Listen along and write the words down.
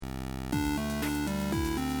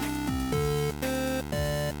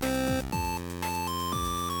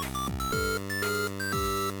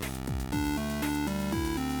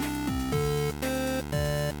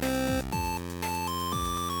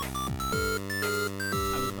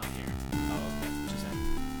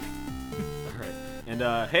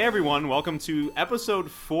Hey everyone, welcome to episode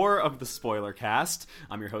 4 of the Spoilercast.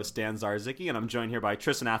 I'm your host Dan Zarzicki, and I'm joined here by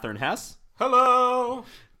Tristan Athern Hess. Hello!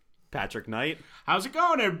 Patrick Knight. How's it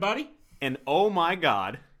going, everybody? And oh my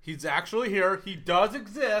god, He's actually here. He does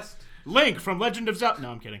exist. Link from Legend of Zelda. No,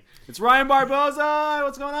 I'm kidding. it's Ryan Barboza!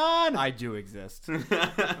 What's going on? I do exist.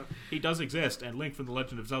 He does exist, and Link from The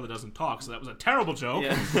Legend of Zelda doesn't talk, so that was a terrible joke.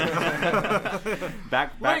 Yeah.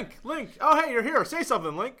 back, Link. Oh, hey, you're here. Say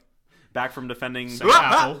something, Link. back from defending... Say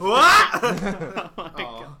apple.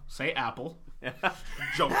 Oh. Say apple.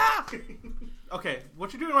 Jump. Okay,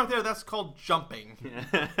 what you're doing right there, that's called jumping.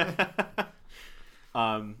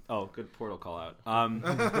 Good portal call out.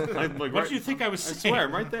 What did you think I was saying? I swear,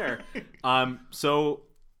 I'm right there. So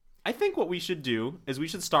I think what we should do is we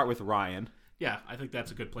should start with Ryan. Yeah, I think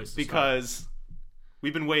that's a good place to because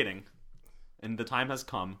we've been waiting, and the time has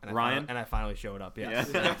come. And Ryan? I finally showed up,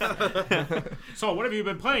 yes. Yeah. So what have you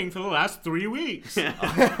been playing for the last 3 weeks? Well,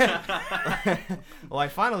 I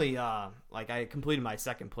finally, I completed my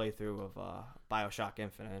second playthrough of BioShock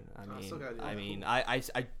Infinite.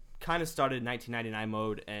 I kind of started 1999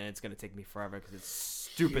 mode, and it's going to take me forever because it's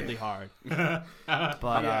stupidly hard.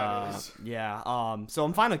 But, so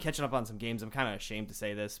I'm finally catching up on some games. I'm kind of ashamed to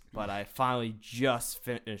say this, but I finally just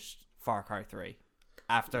finished Far Cry 3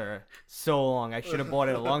 after so long. I should have bought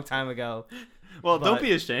it a long time ago. Well, don't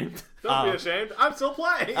be ashamed. Don't be ashamed. I'm still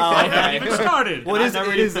playing. I haven't even started. Well,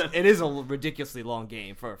 it is a ridiculously long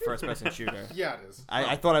game for a first-person shooter. Yeah, it is.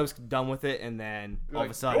 I thought I was done with it, and then all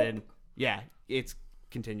of a sudden, nope. it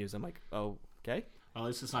continues. I'm like, oh, okay. Well, at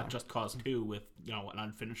least it's not Just Cause 2 with, an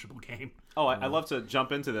unfinishable game. Oh, I love to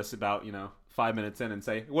jump into this about, 5 minutes in and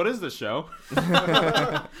say, what is this show?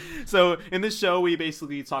 So in this show, we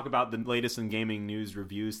basically talk about the latest in gaming news,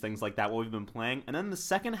 reviews, things like that, what we've been playing. And then the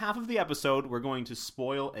second half of the episode, we're going to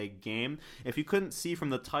spoil a game. If you couldn't see from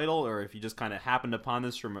the title, or if you just kind of happened upon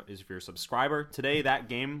this if you're a subscriber,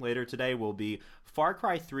 later today, will be Far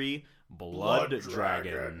Cry 3 Blood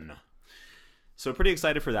Dragon. So pretty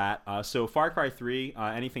excited for that. So Far Cry 3.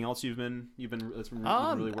 Anything else you've been really working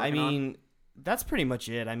on? That's pretty much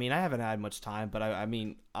it. I haven't had much time, but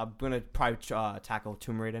I'm gonna probably tackle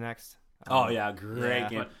Tomb Raider next. Great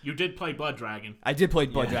game. But you did play Blood Dragon. I did play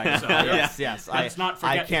Blood Dragon. So yes. Let's not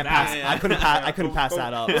forget I can't that. pass. I couldn't pass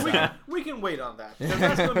that up. So. We can wait on that. 'Cause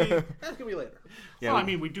that's gonna be later. Yeah, well,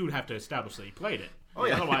 we do have to establish that you played it. Oh,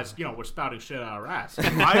 yeah. Otherwise, we're spouting shit out our ass.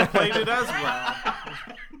 I played it as well.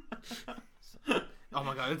 Oh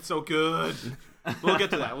my god, it's so good. We'll get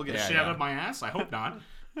to that. Shit out of my ass? I hope not.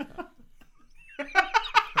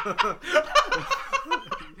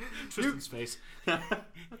 Tristan's face.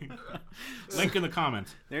 Link in the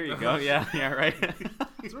comments. There you go. Yeah, right.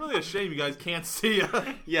 It's really a shame you guys can't see.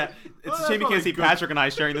 Yeah, it's a shame you can't see Patrick and I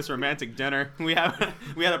sharing this romantic dinner. We had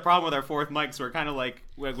a problem with our fourth mic, so we're kind of like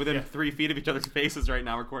within 3 feet of each other's faces right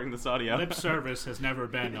now, recording this audio. Lip service has never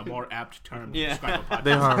been a more apt term to describe a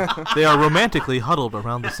They podcast. are romantically huddled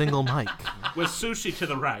around the single mic. With sushi to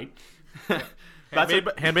the right.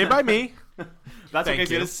 Handmade by me. That's Thank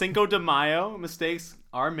okay. you. It's Cinco de Mayo. Mistakes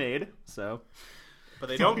are made. So, But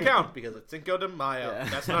they don't count because it's Cinco de Mayo. Yeah.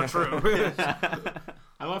 That's not true.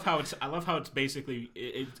 I love how it's basically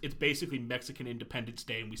Mexican Independence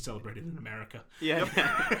Day, and we celebrate it in America. yeah,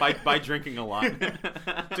 by drinking a lot.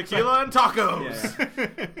 Tequila and tacos.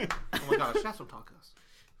 Yeah. Oh my gosh, that's some tacos.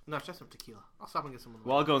 No, it's just some tequila. I'll stop and get some of them.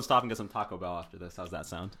 Well, I'll go and stop and get some Taco Bell after this. How's that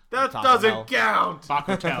sound? That Taco doesn't Bell. count.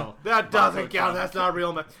 Bacotel. That doesn't count. That's not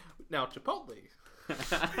real. Now, Chipotle.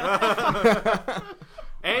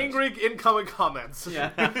 Angry incoming comments.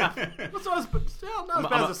 Yeah. That's not as bad as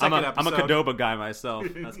the second episode. I'm a Qdoba guy myself.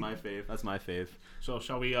 That's my fave. So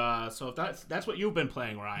shall we? So if that's what you've been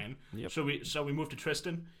playing, Ryan. Yep. Shall we move to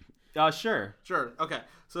Tristan? Sure. Sure. Okay.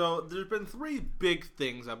 So there's been 3 big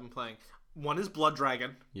things I've been playing. One is Blood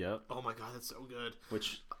Dragon. Yep. Oh my god, that's so good.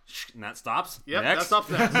 And that stops. Yep, Next. that stops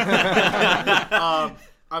next.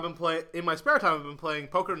 I've been playing in my spare time. I've been playing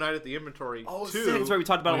Poker Night at the Inventory 2. Sick. That's right. We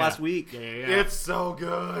talked about it last week. Yeah. It's so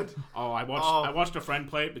good. Oh, I watched a friend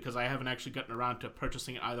play it because I haven't actually gotten around to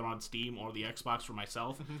purchasing it either on Steam or the Xbox for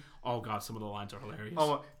myself. Mm-hmm. Oh god, some of the lines are hilarious.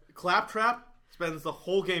 Oh, Claptrap spends the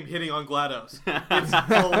whole game hitting on GLaDOS. It's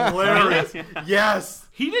hilarious. Yes.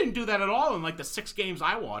 He didn't do that at all in like the 6 games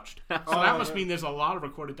I watched. So that must mean there's a lot of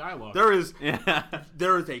recorded dialogue. There is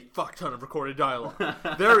a fuck ton of recorded dialogue.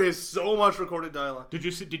 There is so much recorded dialogue. Did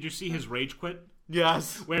you see his rage quit?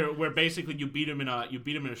 Yes. Where basically you beat him in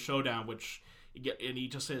a showdown, and he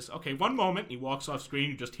just says, "Okay, one moment." He walks off screen.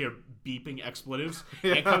 You just hear beeping expletives,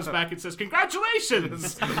 and comes back and says,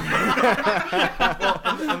 "Congratulations!" Well,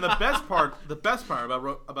 and the best part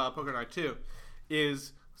about Poker Night 2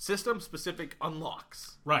 is system-specific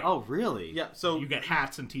unlocks. Right. Oh, really? Yeah, so you get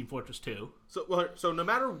hats in Team Fortress 2. So no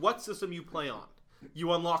matter what system you play on,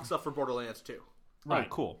 you unlock stuff for Borderlands 2. Right. Oh,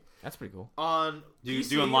 cool. That's pretty cool. On do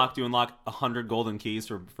PC, you unlock 100 golden keys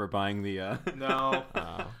for buying the? No,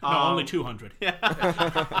 no, only 200. Yeah.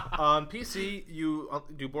 On PC, you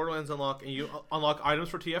do Borderlands unlock, and you unlock items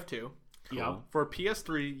for TF2. Cool. Yeah. For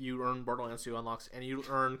PS3, you earn Borderlands 2 unlocks, and you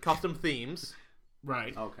earn custom themes.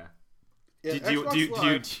 Right. Okay. Yeah,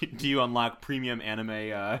 Do you unlock premium anime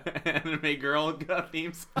girl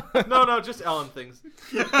themes? No, just Ellen things.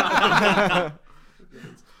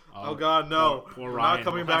 Oh God, no! Poor We're Ryan. not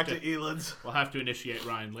coming back to Eland's. We'll have to initiate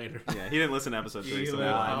Ryan later. Yeah, he didn't listen to episode 3. So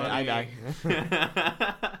I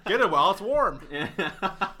Get it while it's warm.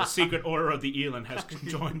 The Secret Order of the Elan has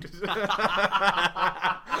joined.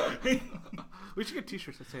 We should get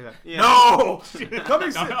T-shirts that say that. Yeah. No!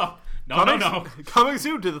 Coming soon. No. Coming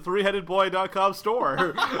soon to the threeheadedboy.com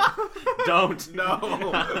store. Don't.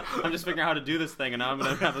 No. I'm just figuring out how to do this thing, and now I'm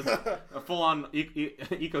going to have a full-on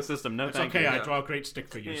ecosystem. No, It's thank okay. you. I draw great stick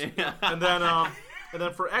figures. Yeah. And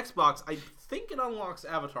then for Xbox, I think it unlocks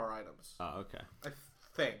avatar items. Oh, okay. I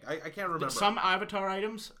think. I can't remember. Some avatar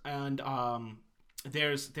items, and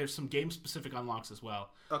there's some game-specific unlocks as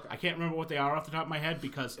well. Okay. I can't remember what they are off the top of my head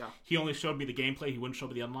because he only showed me the gameplay. He wouldn't show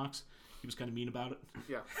me the unlocks. He was kind of mean about it.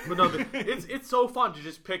 Yeah, but no, it's so fun to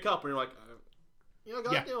just pick up and you're like,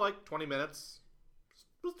 like 20 minutes.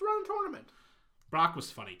 Just run a tournament. Brock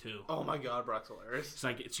was funny too. Oh my God, Brock's hilarious. It's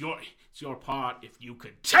like it's your part if you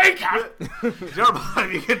could take it. It's your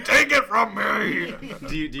part, you can take it from me.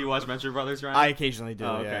 Do you watch Venture Brothers, Ryan? I occasionally do.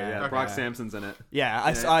 Oh, okay, yeah. Okay. Brock Sampson's in it. Yeah,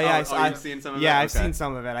 I saw. Yeah, you've seen some of it? Yeah, I've Okay. seen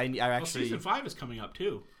some of it. I Well, actually. season 5 is coming up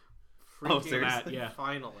too. Freaking seriously? Yeah.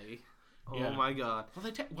 Finally. Oh Yeah. my God.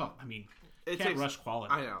 Well, I mean, It can't takes- rush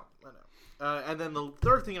quality. I know. And then the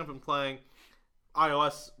third thing I've been playing,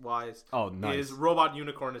 iOS-wise, nice. is Robot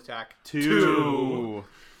Unicorn Attack 2.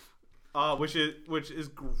 Which is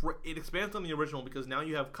great. It expands on the original because now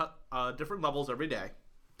you have different levels every day.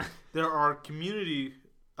 There are community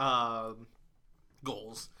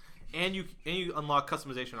goals, and you unlock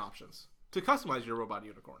customization options to customize your robot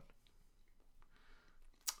unicorn.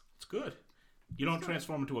 It's good. You don't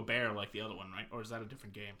transform into a bear like the other one, right? Or is that a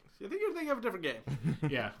different game? I think you're thinking of a different game.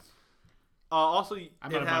 Yeah. Also,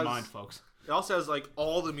 I'm out of my mind, folks. It also has like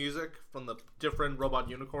all the music from the different robot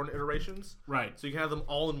unicorn iterations, Right. so you can have them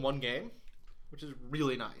all in one game, which is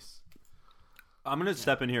really nice. I'm going to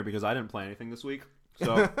step in here because I didn't play anything this week.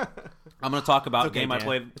 So I'm going to talk about a game I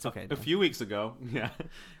played a few weeks ago,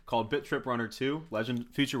 called Bit Trip Runner 2: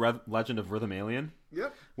 Legend of Rhythm Alien.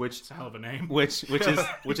 Yep. Which It's a hell of a name. which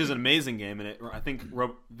is an amazing game, and I think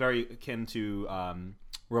very akin to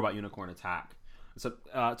Robot Unicorn Attack. So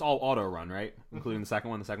it's all auto run, right? Including the second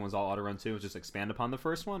one. The second one's all auto run too. Just expand upon the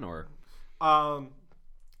first one, or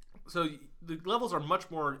so the levels are much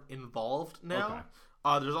more involved now.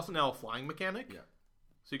 Okay. There's also now a flying mechanic. Yeah.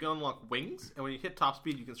 So you can unlock wings, and when you hit top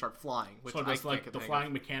speed, you can start flying. Which So does I like the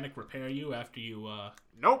flying mechanic repair you after you?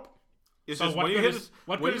 Nope. It's So just what when you good hit is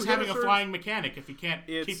what good is having a certain- flying mechanic if you can't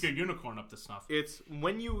keep your unicorn up to snuff? It's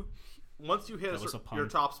once you hit your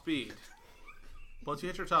top speed. Once you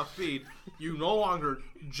hit your top speed, you no longer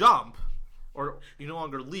jump or you no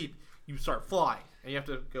longer leap. You start flying, and you have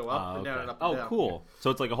to go up and down and up and down. Oh, cool.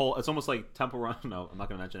 So it's like it's almost like Temple Run. No, I'm not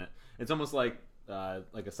going to mention it. It's almost like a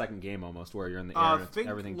second game almost, where you're in the air and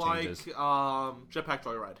everything changes. Jetpack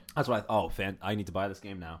Joyride. That's what I need to buy this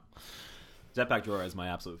game now. Jetpack Joyride is my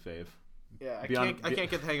absolute fave. Yeah, I can't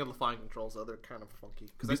get the hang of the flying controls though. They're kind of funky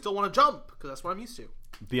because I still want to jump because that's what I'm used to.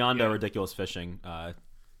 Beyond ridiculous fishing,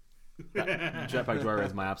 Jetpack Joyride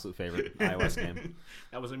is my absolute favorite iOS game.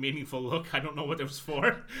 That was a meaningful look. I don't know what it was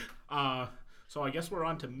for. So I guess we're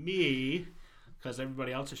on to me because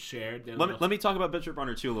everybody else has shared. Let me talk about Bit Trip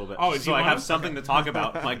Runner 2 a little bit. Oh, so I have something to talk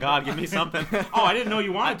about. My God, give me something. Oh, I didn't know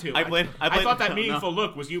you wanted to. I played. I thought that meaningful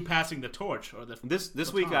look was you passing the torch or the.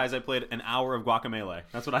 This week, guys, I played an hour of Guacamelee.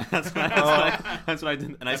 That's what I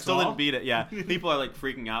did, and I still didn't beat it. Yeah, people are like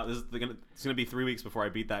freaking out. It's gonna be 3 weeks before I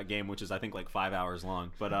beat that game, which is I think like 5 hours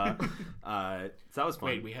long. But so that was fun.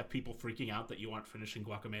 Wait, we have people freaking out that you aren't finishing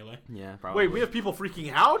Guacamelee? Yeah, probably. Wait, we have people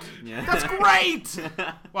freaking out? Yeah, that's great.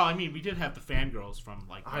 Well, I mean, we did have the fangirls from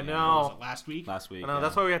like. I know. Was it last week? Last week. I know.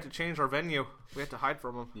 That's why we had to change our venue. We had to hide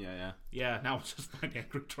from them. Yeah. Yeah. Now it's just my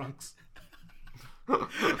angry trunks. But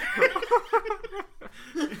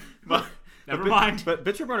never mind. But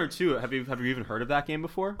Bit Trip Runner 2, have you even heard of that game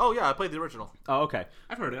before? Oh yeah, I played the original. Oh, okay.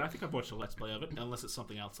 I've heard it. I think I've watched a Let's Play of it, unless it's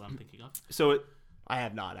something else I'm thinking of. So I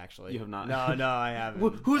have not, actually. You have not? No, I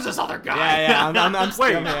haven't. Who's this other guy? Yeah, I'm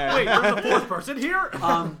wait, there's a fourth person here?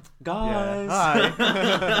 Guys.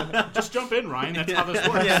 Hi. Just jump in, Ryan. That's how this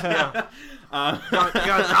works. Yeah. You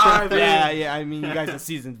gotta dive in. Yeah, I mean, you guys are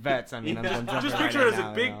seasoned vets. I mean, I'm jumping just right picture it as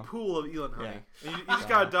now, a big pool of Elon honey. Yeah. You just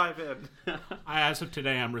gotta dive in. As of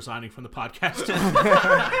today, I'm resigning from the podcast.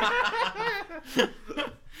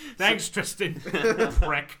 Thanks, Tristan.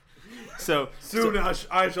 Prick. So soon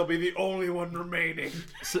I shall be the only one remaining.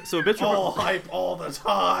 So Bit Trip all hype all the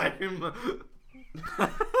time.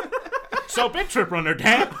 So Bit Trip Runner,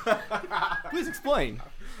 Dan. Please explain.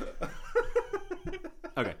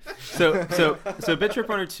 Okay. So Bit Trip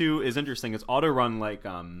Runner 2 is interesting. It's auto run like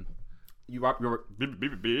Robot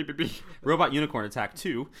Unicorn Attack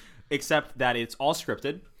 2, except that it's all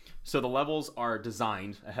scripted. So the levels are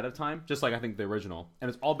designed ahead of time, just like I think the original, and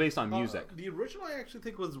it's all based on music. The original I actually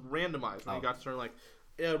think was randomized when you got to turn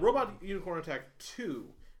Robot Unicorn Attack 2.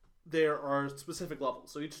 There are specific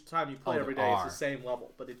levels, so each time you play every day, it's the same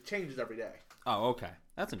level, but it changes every day. Oh, okay,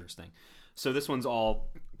 that's interesting. So this one's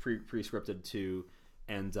all pre-scripted too,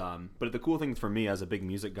 and but the cool thing for me as a big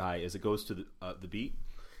music guy is it goes to the beat.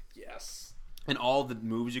 Yes. And all the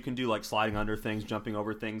moves you can do, like sliding under things, jumping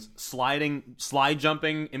over things, slide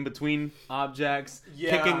jumping in between objects,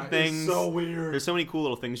 kicking things. It's so weird. There's so many cool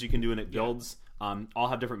little things you can do, and it builds. All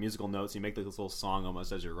have different musical notes. You make this little song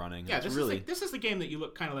almost as you're running. Yeah, this is the game that you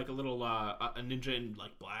look kind of like a little a ninja in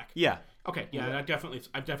like black. Yeah. Okay. Yeah, I've definitely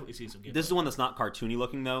seen some games. This is the one that's not cartoony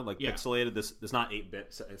looking though, like pixelated. This is not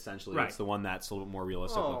 8-bit essentially. Right. It's the one that's a little bit more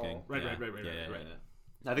realistic looking. Right.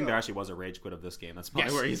 I think there actually was a rage quit of this game. That's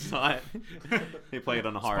probably where he saw it. They played it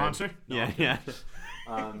on hard. Sponsor? No. Yeah.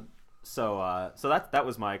 So that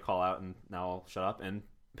was my call out, and now I'll shut up. And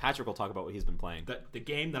Patrick will talk about what he's been playing. The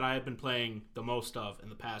game that I have been playing the most of in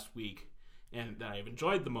the past week, and that I've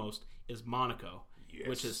enjoyed the most, is Monaco,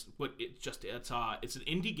 which is it's an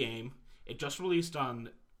indie game. It just released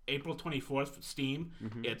on April 24th for Steam.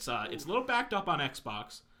 Mm-hmm. It's a little backed up on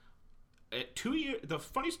Xbox. The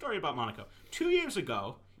funny story about Monaco, 2 years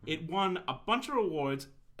ago, it won a bunch of awards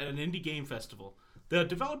at an indie game festival. The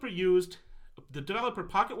developer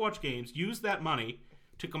Pocket Watch Games used that money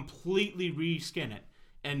to completely reskin it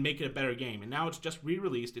and make it a better game. And now it's just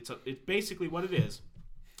re-released. It's basically what it is,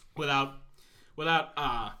 without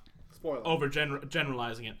over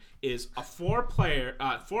generalizing it, is a four player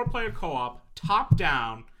co-op top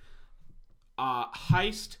down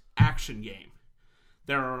heist action game.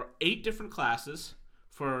 There are 8 different classes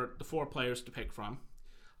for the 4 players to pick from.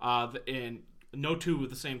 And no 2 of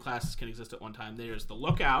the same classes can exist at one time. There's the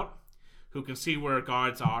lookout, who can see where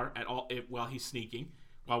guards are while he's sneaking.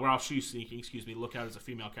 While she's sneaking, excuse me. Lookout is a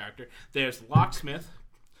female character. There's the locksmith.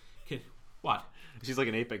 What? She's like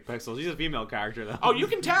an 8-bit pixel. She's a female character, though. Oh, you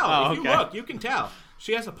can tell. If you look, you can tell.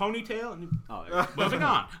 She has a ponytail. Moving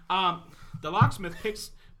on. The locksmith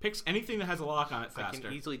picks anything that has a lock on it faster. I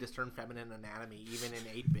can easily discern feminine anatomy, even in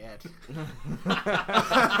 8-bit.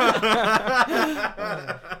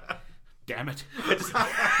 Damn it.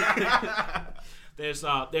 There's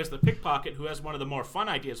the pickpocket, who has one of the more fun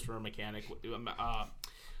ideas for a mechanic,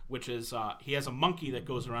 which is he has a monkey that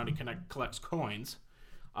goes around and collects coins,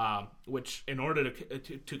 which in order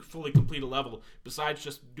to fully complete a level, besides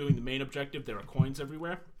just doing the main objective, there are coins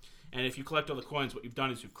everywhere. And if you collect all the coins, what you've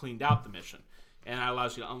done is you've cleaned out the mission. And that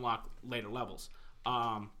allows you to unlock later levels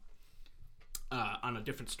on a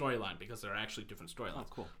different storyline, because there are actually different storylines. Oh,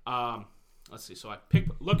 cool. Let's see. So I pick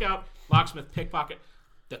lookout, locksmith, pickpocket,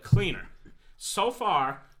 the cleaner. So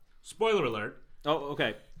far, spoiler alert. Oh,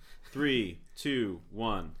 okay. 3, 2,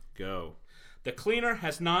 1, go. The cleaner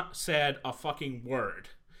has not said a fucking word.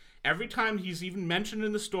 Every time he's even mentioned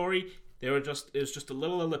in the story, it was just a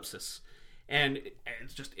little ellipsis, and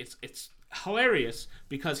it's hilarious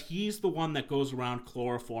because he's the one that goes around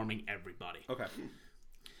chloroforming everybody. Okay.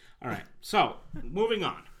 All right. So moving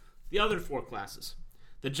on, the other 4 classes.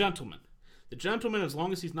 The gentleman. The gentleman, as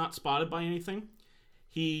long as he's not spotted by anything,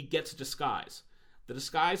 he gets a disguise. The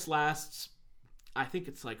disguise lasts, I think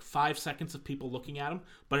it's like 5 seconds of people looking at him,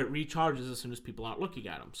 but it recharges as soon as people aren't looking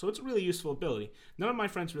at him. So it's a really useful ability. None of my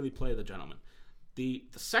friends really play the gentleman. The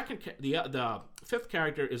 5th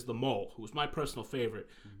character is the mole, who's my personal favorite,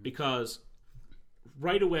 because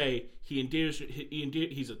right away he's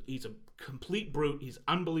a complete brute. He's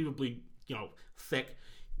unbelievably thick.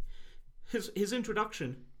 His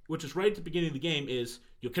introduction, which is right at the beginning of the game, is,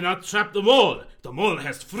 "You cannot trap the mole. The mole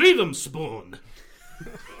has freedom spoon."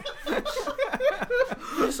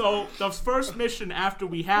 So the first mission after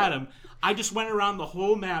we had him, I just went around the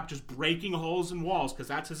whole map just breaking holes in walls because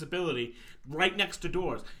that's his ability, right next to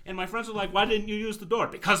doors. And my friends were like, why didn't you use the door?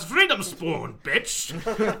 Because Freedom Spoon, bitch!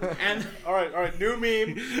 And all right, new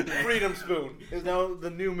meme, Freedom Spoon is now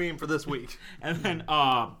the new meme for this week. And then,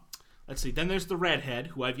 let's see, then there's the redhead,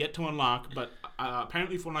 who I've yet to unlock, but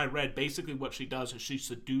apparently from what I read, basically what she does is she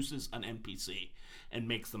seduces an NPC and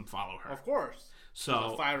makes them follow her. Of course.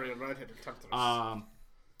 So, a fiery redheaded temptress.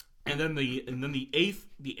 And then the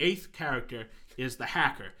eighth character is the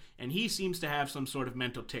hacker, and he seems to have some sort of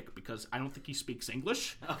mental tick because I don't think he speaks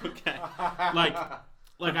English. Okay. like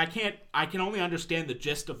I can only understand the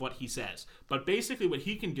gist of what he says. But basically what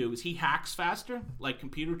he can do is he hacks faster, like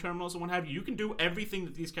computer terminals and what have you. You can do everything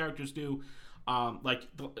that these characters do.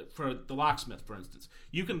 For the locksmith, for instance,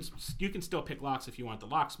 you can still pick locks if you want the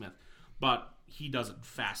locksmith, but he does it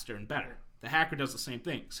faster and better. The hacker does the same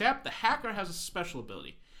thing, except the hacker has a special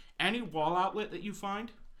ability. Any wall outlet that you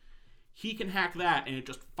find, he can hack that, and it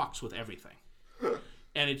just fucks with everything.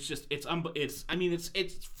 And it's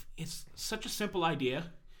such a simple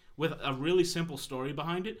idea with a really simple story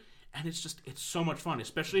behind it, and it's so much fun,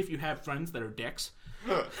 especially if you have friends that are dicks.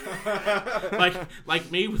 like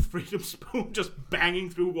me with Freedom Spoon just banging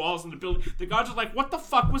through walls in the building. The guards are like, what the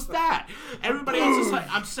fuck was that? Everybody else is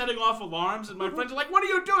like, I'm setting off alarms, and my friends are like, what are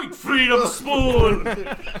you doing? Freedom Spoon!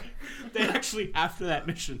 They actually, after that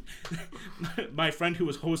mission, my friend who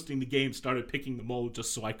was hosting the game started picking the mode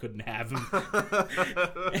just so I couldn't have him.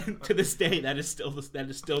 And to this day, that is still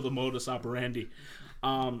the modus operandi.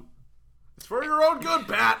 It's for your own good,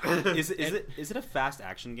 Pat. Is it a fast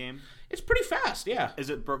action game? It's pretty fast, yeah. Is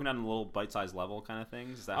it broken down into little bite-sized level kind of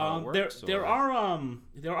things? Is that how it works? There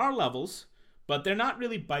are levels, but they're not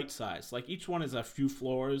really bite-sized. Like each one is a few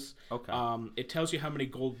floors. Okay. It tells you how many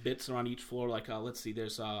gold bits are on each floor. Like let's see,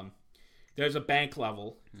 there's a bank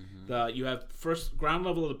level. Mm-hmm. You have first ground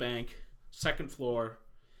level of the bank, second floor,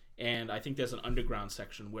 and I think there's an underground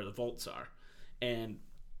section where the vaults are. And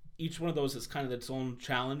each one of those is kind of its own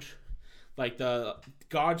challenge. Like the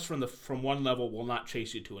guards from one level will not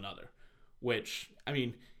chase you to another, which I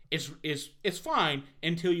mean it's fine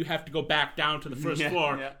until you have to go back down to the first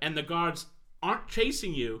floor, and the guards aren't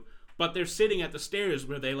chasing you, but they're sitting at the stairs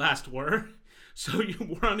where they last were. So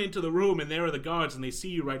you run into the room, and there are the guards, and they see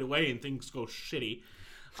you right away, and things go shitty.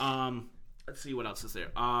 Let's see what else is there.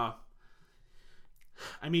 I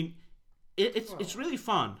mean, it's really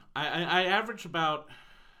fun. I average about.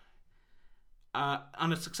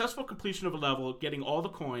 On a successful completion of a level, getting all the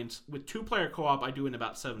coins, with 2-player co-op, I do in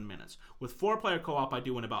about 7 minutes. With 4-player co-op, I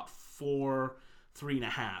do in about 3.5.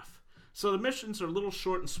 So the missions are a little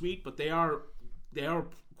short and sweet, but they are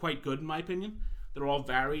quite good in my opinion. They're all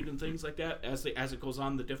varied and things like that as it goes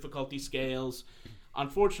on. The difficulty scales.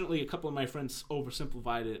 Unfortunately, a couple of my friends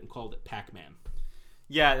oversimplified it and called it Pac-Man.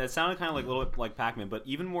 Yeah, that sounded kind of like a little bit like Pac-Man, but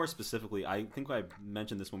even more specifically, I think I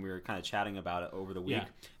mentioned this when we were kind of chatting about it over the week. Yeah.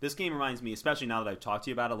 This game reminds me, especially now that I've talked to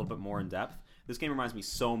you about it a little bit more in depth, this game reminds me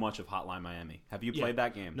so much of Hotline Miami. Have you played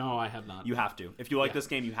that game? No, I have not. You have to. If you like this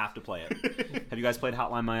game, you have to play it. Have you guys played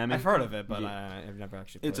Hotline Miami? I've heard of it, but I've never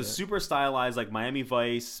actually played it. It's a super stylized, like Miami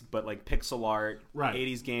Vice, but like pixel art, right.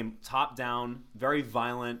 80s game, top down, very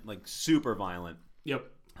violent, like super violent. Yep.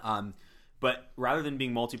 But rather than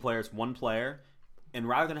being multiplayer, it's one player. And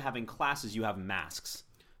rather than having classes, you have masks.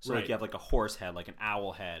 So like you have like a horse head, like an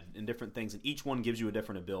owl head, and different things. And each one gives you a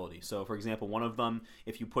different ability. So for example, one of them,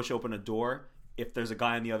 if you push open a door, if there's a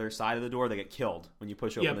guy on the other side of the door, they get killed when you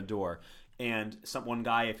push open the door. And one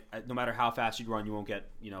guy, no matter how fast you run, you won't get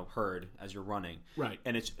heard as you're running. Right.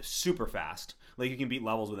 And it's super fast. Like you can beat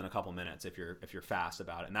levels within a couple minutes if you're fast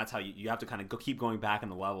about it. And that's how you have to kind of keep going back in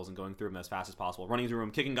the levels and going through them as fast as possible. Running through them,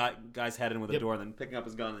 kicking guy's head in with a door, and then picking up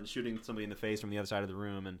his gun and shooting somebody in the face from the other side of the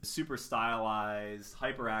room. And super stylized,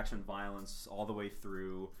 hyper action violence all the way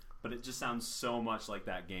through. But it just sounds so much like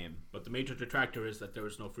that game. But the major detractor is that there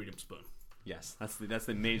is no Freedom Spoon. Yes, that's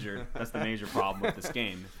the major problem with this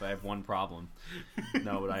game. If I have one problem,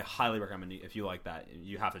 no, but I highly recommend if you like that,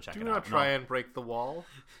 you have to check it out. Do not try and break the wall.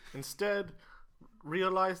 Instead,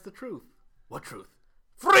 realize the truth. What truth?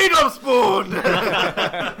 Freedom Spoon.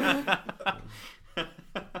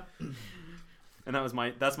 And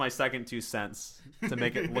that's my second 2 cents to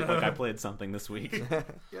make it look like I played something this week.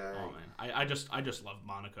 Oh man, I just love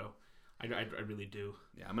Monaco. I really do.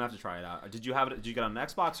 Yeah, I'm gonna have to try it out. Did you get it on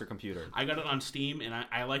Xbox or computer? I got it on Steam, and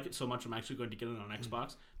I like it so much. I'm actually going to get it on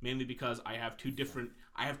Xbox, mainly because I have two different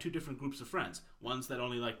groups of friends. Ones that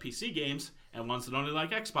only like PC games, and ones that only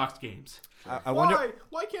like Xbox games. I wonder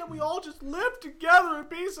why can't we all just live together in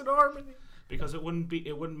peace and harmony? because it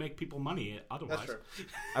wouldn't make people money otherwise. That's true.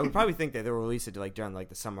 I would probably think that they'll release it during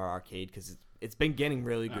the summer arcade because it's been getting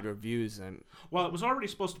really good reviews. And well, it was already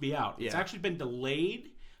supposed to be out. Yeah. It's actually been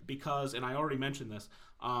delayed because, and I already mentioned this,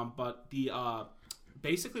 but the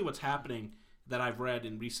basically what's happening that I've read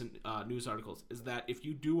in recent news articles is that if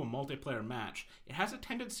you do a multiplayer match, it has a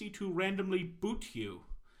tendency to randomly boot you.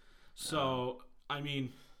 So, I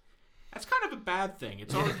mean, that's kind of a bad thing.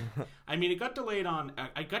 It's already, I mean, it got delayed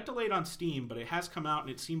on Steam, but it has come out and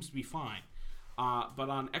it seems to be fine. But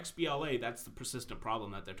on XBLA, that's the persistent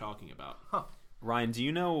problem that they're talking about. Huh. Ryan, do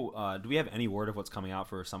you know? Do we have any word of what's coming out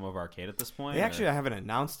for Summer of Arcade at this point? They actually haven't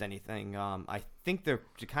announced anything. I think they're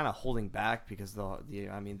kind of holding back because the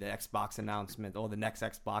Xbox announcement or the next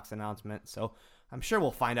Xbox announcement. So I'm sure we'll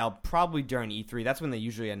find out probably during E3. That's when they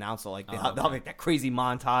usually announce it. They'll have like that crazy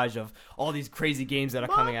montage of all these crazy games that are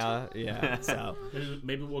coming out. Yeah. So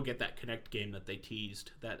maybe we'll get that Kinect game that they teased.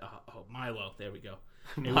 That Milo. There we go.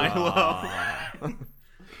 Milo.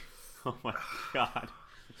 Oh my God.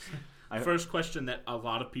 First question that a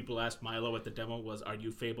lot of people asked Milo at the demo was, "Are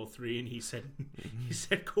you Fable 3?" And he said,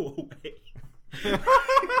 "Go away."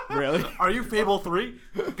 Really? Are you Fable 3?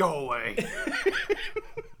 Go away.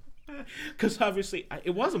 Because obviously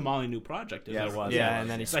it was a Molyneux project. Yeah, it was. Yeah, and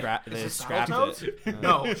then they scrapped it.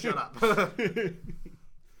 No, shut up.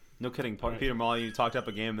 No kidding. Peter Molyneux talked up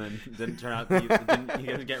a game and then didn't turn out. He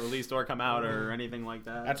didn't get released or come out or anything like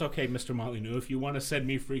that. That's okay, Mr. Molyneux. If you want to send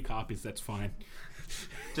me free copies, that's fine.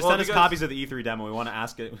 Just send us copies of the E3 demo. We want to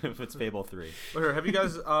ask it if it's Fable 3. Here, have you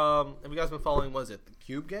guys been following? Was it the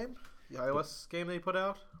Cube game, the iOS game they put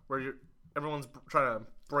out, where everyone's trying to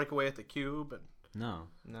break away at the cube? And No.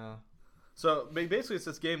 So basically, it's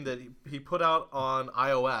this game that he put out on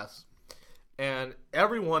iOS, and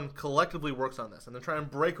everyone collectively works on this, and they're trying to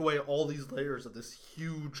break away all these layers of this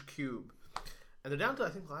huge cube, and they're down to I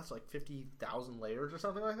think the last 50,000 layers or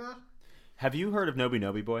something like that. Have you heard of Nobi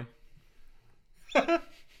Nobi Boy? What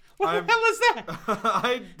the hell is that?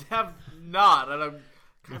 I have not, and I'm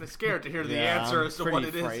kind of scared to hear the answer as to what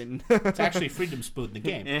it frightened. is. It's actually Freedom Spoon, the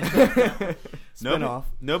game. Spin-off.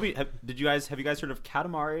 Have you guys heard of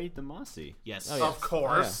Katamari Damacy? Yes. Oh, yes. Of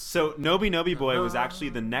course. So Nobi Nobi Boy was actually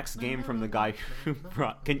the next game from the guy who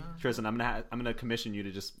brought. Tristan, I'm gonna commission you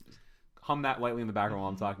to just hum that lightly in the background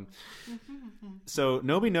while I'm talking. So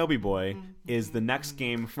Nobi Nobi Boy is the next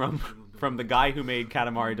game from the guy who made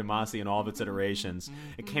Katamari Damacy and all of its iterations.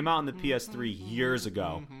 It came out on the PS3 years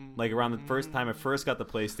ago, like around the first time I first got the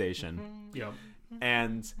PlayStation. Yep.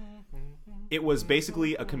 And it was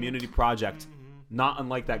basically a community project, not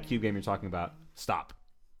unlike that Cube game you're talking about. Stop.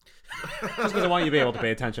 Just because I want you to be able to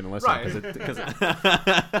pay attention and listen.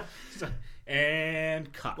 Right.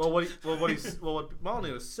 And cut. Well, what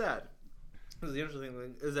Molyneux has said, this is the interesting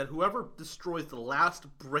thing, is that whoever destroys the last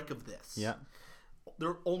brick of this,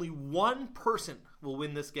 only one person will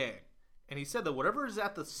win this game. And he said that whatever is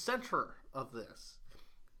at the center of this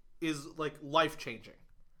is life-changing.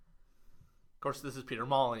 Of course, this is Peter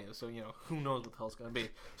Molyneux, so who knows what the hell it's going to be.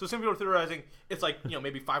 So some people are theorizing it's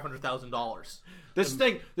maybe $500,000. This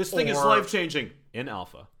thing is life-changing in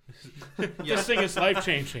alpha. This thing is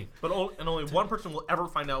life-changing. But only one person will ever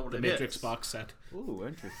find out what it is. The Matrix box set. Ooh,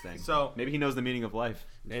 interesting. So maybe he knows the meaning of life.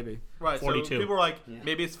 Maybe. Right. 42. So people are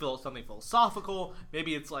maybe it's something philosophical.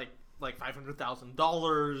 Maybe it's like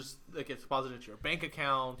 $500,000 that gets deposited into your bank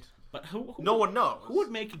account. But no one knows. Who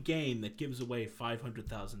would make a game that gives away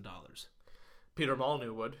 $500,000? Peter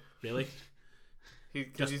Molyneux would. Really?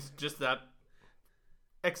 He's just that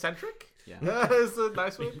eccentric. Yeah, is a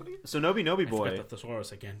nice way of putting it. So Nobi Nobi Boy. I forgot the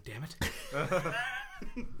thesaurus again. Damn it.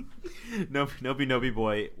 Nobi Nobi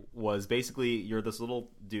Boy was basically you're this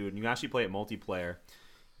little dude, and you actually play it multiplayer,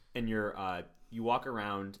 and you walk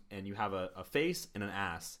around and you have a face and an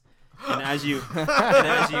ass. And as you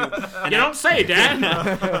don't say, Dan.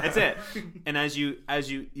 That's it. And as you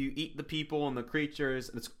eat the people and the creatures,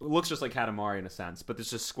 it looks just like Katamari in a sense, but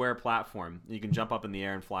there's just square platform. And you can jump up in the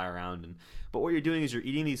air and fly around. But what you're doing is you're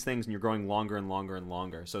eating these things and you're growing longer and longer and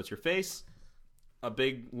longer. So it's your face, a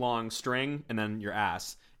big long string, and then your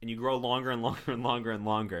ass, and you grow longer and longer and longer and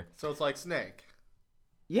longer. So it's like Snake.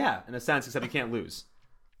 Yeah, in a sense, except you can't lose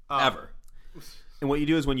ever. And what you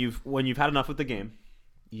do is when you've had enough with the game,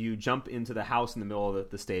 you jump into the house in the middle of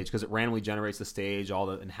the stage because it randomly generates the stage, all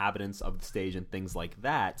the inhabitants of the stage, and things like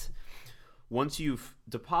that. Once you've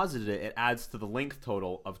deposited it, it adds to the length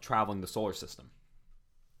total of traveling the solar system.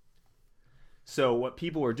 So what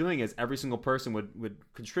people were doing is every single person would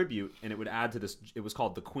contribute, and it would add to this. It was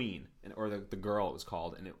called the queen, or the girl it was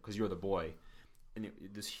called, and because you were the boy. And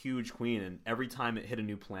this huge queen, and every time it hit a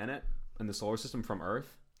new planet in the solar system from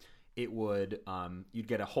Earth, it would you'd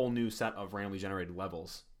get a whole new set of randomly generated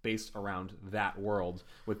levels based around that world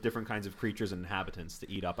with different kinds of creatures and inhabitants to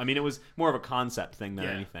eat up. I mean, it was more of a concept thing than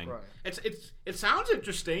anything. Right. It sounds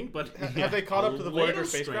interesting, but have they caught up to the Voyager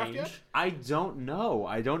spacecraft yet? I don't know.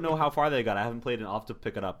 I don't know how far they got. I haven't played it. I'll have to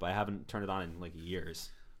pick it up. I haven't turned it on in like years.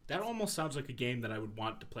 That almost sounds like a game that I would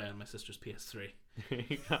want to play on my sister's PS3. There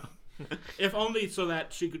you go. If only so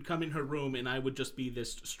that she could come in her room and I would just be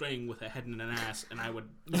this string with a head and an ass, and I would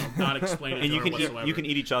not explain it. And to her whatsoever. you can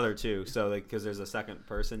eat each other too. So because there's a second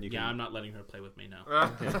person, Yeah, I'm not letting her play with me now.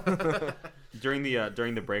 During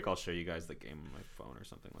the break, I'll show you guys the game on my phone or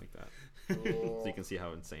something like that, so you can see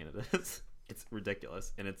how insane it is. It's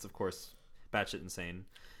ridiculous, and it's of course batshit insane.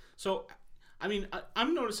 So, I mean,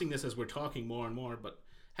 I'm noticing this as we're talking more and more, but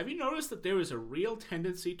have you noticed that there is a real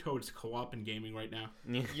tendency towards co-op in gaming right now?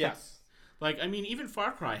 Yes. Like, I mean, even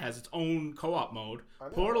Far Cry has its own co-op mode.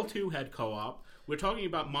 Portal 2 had co-op. We're talking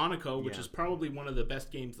about Monaco, which is probably one of the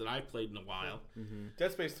best games that I've played in a while. Mm-hmm.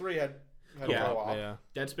 Dead Space 3 had co-op. Yeah.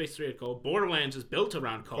 Dead Space 3 had co-op. Borderlands is built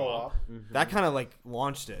around co-op. Mm-hmm. That kind of like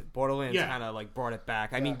launched it. Borderlands kind of like brought it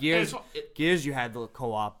back. I mean, Gears you had the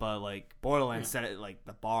co-op, but like Borderlands set it like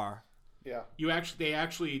the bar. Yeah. They had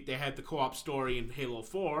the co-op story in Halo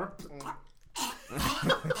 4.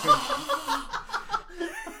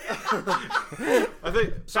 I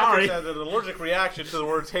think Patrick had an allergic reaction to the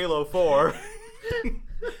words Halo 4.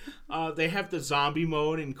 They have the zombie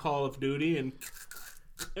mode in Call of Duty, and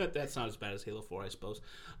that's not as bad as Halo 4, I suppose.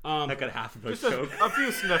 That got half of a joke. A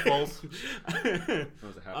few sniffles. That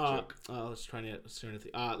was a half joke. Let's try to turn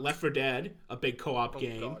it. Left 4 Dead, a big co-op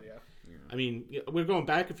game. God, yeah. I mean, we're going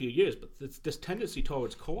back a few years, but this tendency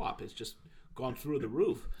towards co-op has just gone through the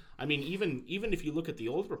roof. I mean, even if you look at the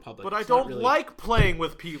Old Republic, but I don't like playing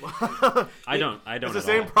with people. I don't. It's the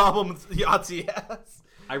same problem Yahtzee has.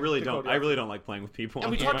 I really don't. I really don't like playing with people.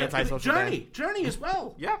 And we talked about Journey as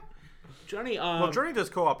well. Yeah. Journey. Journey does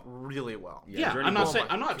co-op really well. Yeah, I'm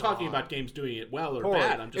not talking about games doing it well or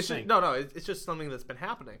bad. I'm just saying. It's just something that's been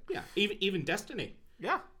happening. Yeah, even Destiny.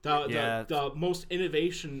 Yeah. The most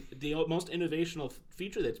innovational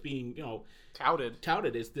feature that's being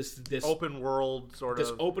touted is this open world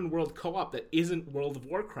open world co-op that isn't World of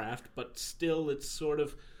Warcraft, but still it's sort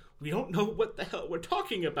of, we don't know what the hell we're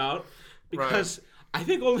talking about because I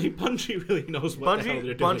think only Bungie really knows what the hell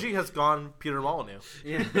they're doing. Bungie has gone Peter Molyneux.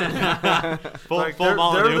 Yeah. full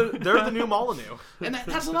Molyneux. They're the new Molyneux. And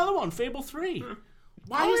that's another one, Fable 3.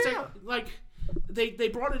 Why is that like? They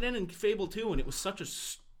brought it in Fable 2, and it was such a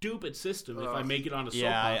stupid system. If I make it on a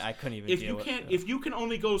soapbox, I couldn't even. If you can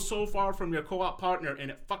only go so far from your co-op partner, and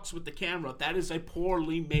it fucks with the camera, that is a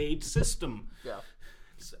poorly made system. Yeah.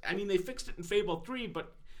 I mean, they fixed it in Fable 3,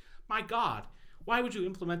 but my God, why would you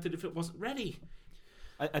implement it if it wasn't ready?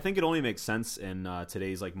 I think it only makes sense in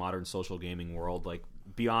today's like modern social gaming world. Like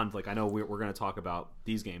beyond, like I know we're going to talk about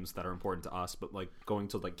these games that are important to us, but like going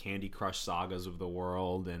to like Candy Crush sagas of the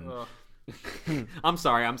world and. I'm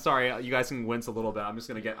sorry. You guys can wince a little bit. I'm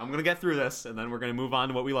gonna get through this, and then we're gonna move on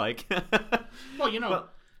to what we like. Well,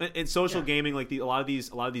 in social gaming, like a lot of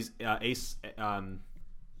these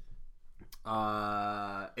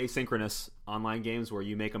asynchronous online games where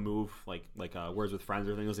you make a move like Words with Friends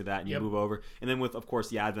or things like that, and you move over. And then with, of course,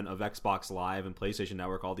 the advent of Xbox Live and PlayStation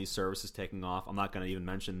Network, all these services taking off. I'm not going to even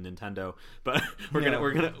mention Nintendo, but we're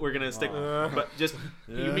gonna stick. But just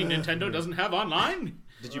you mean Nintendo doesn't have online?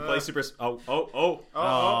 Did you play Super? You know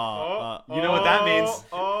what that means.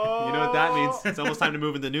 You know what that means. It's almost time to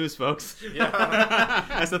move in the news, folks. Yeah,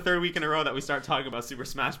 that's the third week in a row that we start talking about Super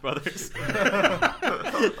Smash Brothers.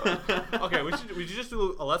 Okay, we should just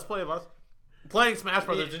do a let's play of us playing Smash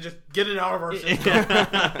Brothers and just get it out of our system.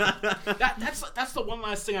 That's the one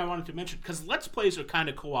last thing I wanted to mention, because let's plays are kind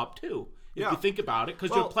of co-op too. If you think about it,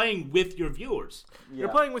 because you're playing with your viewers. Yeah. You're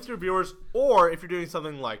playing with your viewers, or if you're doing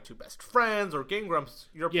something like Two Best Friends or Game Grumps,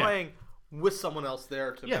 you're playing with someone else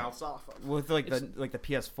there to bounce off of. With the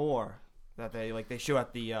PS4 that they show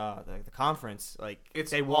at the conference,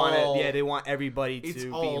 they want everybody to be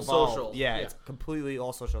involved. Social. Yeah, it's completely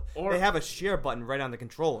all social. Or they have a share button right on the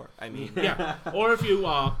controller. I mean, Or if you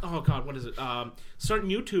what is it? Certain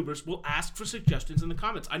YouTubers will ask for suggestions in the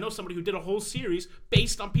comments. I know somebody who did a whole series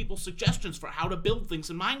based on people's suggestions for how to build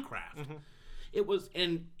things in Minecraft. Mm-hmm.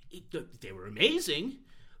 They were amazing,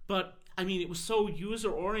 but I mean, it was so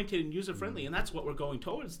user-oriented and user-friendly, and that's what we're going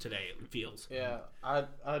towards today, it feels. Yeah, I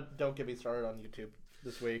don't get me started on YouTube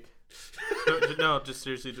this week. No, just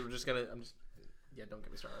seriously, don't get me started on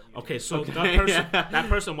YouTube. Okay, so that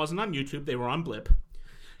person wasn't on YouTube, they were on Blip.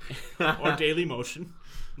 Or Daily Motion.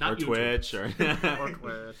 Not or YouTube. Twitch. Or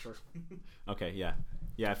Twitch. Okay, yeah.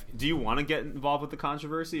 Yeah. Do you want to get involved with the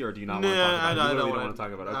controversy, or do you not no, want to talk about it? I don't want to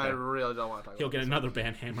talk about it. Okay. I really don't want to talk He'll about it. get another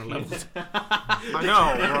ban hammer level. I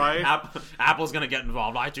know, right? Apple's going to get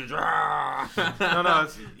involved. iTunes.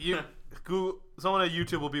 No. Someone at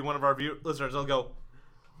YouTube will be one of our listeners. They'll go,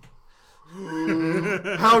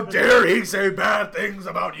 how dare he say bad things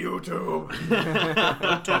about YouTube?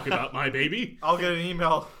 Don't talk about my baby. I'll get an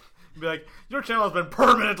email and be like, your channel has been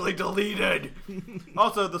permanently deleted.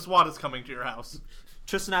 Also, the SWAT is coming to your house.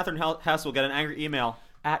 Tristan Atherton Hess will get an angry email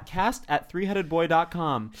at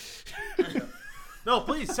cast@threeheadedboy.com. No,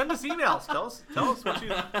 please send us emails. Tell us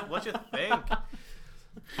what you think.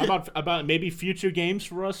 How about maybe future games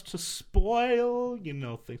for us to spoil,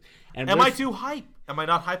 things. And am I too hype? Am I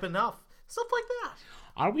not hype enough? Stuff like that.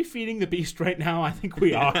 Are we feeding the beast right now? I think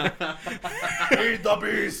we are. Feed the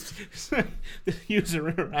beast. The user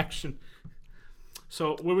interaction.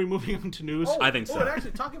 So, were we moving on to news? I think so. And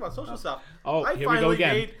actually, talking about social stuff. Here we go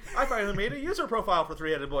again. I finally made a user profile for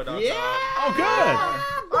 3headedboy.com. Yeah! Oh,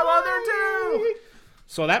 good. I'm on there too.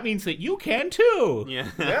 So that means that you can too. Yeah.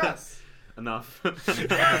 Yes. Enough.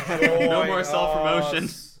 No more self-promotion.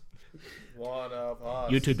 One of us.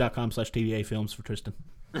 YouTube.com/TVA Films for Tristan.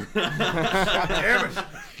 God damn it.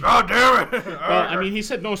 God damn it. Well, I mean, he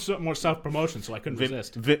said no more self-promotion, so I couldn't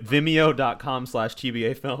resist.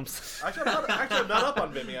 Vimeo.com/TBA Films. Actually, I'm not up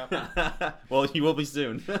on Vimeo. Well, you will be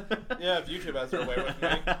soon. Yeah, if YouTube has their way with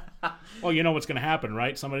me. Well, you know what's going to happen,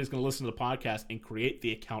 right? Somebody's going to listen to the podcast and create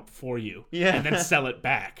the account for you. Yeah. And then sell it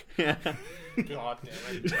back. Yeah. God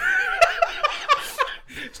damn it.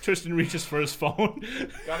 Tristan reaches for his phone.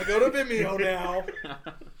 Gotta go to Vimeo now.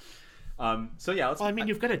 So yeah, Well, I mean,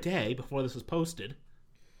 you've got a day before this is posted.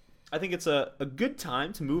 I think it's a good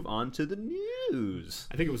time to move on to the news.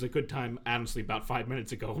 I think it was a good time, honestly, about 5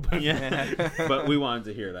 minutes ago. But Yeah, but we wanted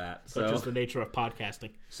to hear that. So just the nature of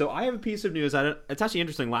podcasting. So I have a piece of news. It's actually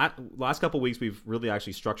interesting. Last couple of weeks, we've really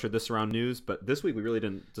actually structured this around news, but this week we really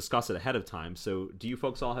didn't discuss it ahead of time. So do you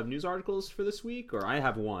folks all have news articles for this week, or I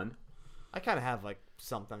have one? I kind of have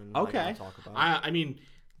something. Okay. I want to talk about. I mean,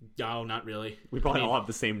 no, not really. We probably all have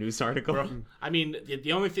the same news article. I mean,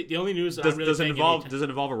 the only news that does, I'm really does it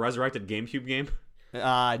involve a resurrected GameCube game?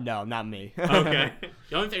 No, not me. Okay.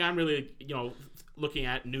 The only thing I'm really looking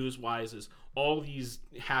at news-wise is all these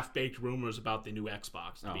half-baked rumors about the new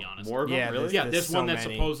Xbox, to be honest. More of them, really? Yeah, there's one so that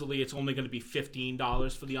many. supposedly it's only going to be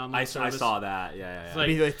 $15 for the online service. I saw that. Yeah. It's It'd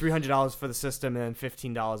be like $300 for the system and then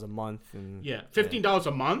 $15 a month. And yeah, $15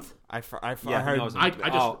 a month. I heard. Is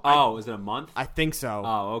it a month? I think so.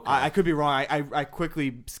 Oh, okay. I could be wrong. I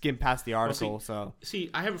quickly skimmed past the article. See,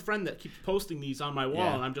 I have a friend that keeps posting these on my wall,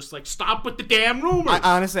 Yeah. and I'm just like, stop with the damn rumors.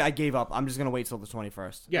 Honestly, I gave up. I'm just gonna wait till the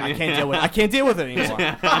 21st. Yeah. I can't deal with it anymore.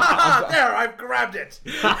 There, I've grabbed it.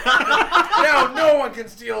 Now no one can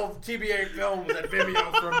steal TBA films at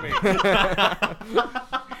Vimeo from me.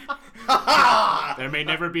 There may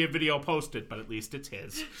never be a video posted, but at least it's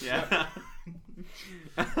his. Yeah.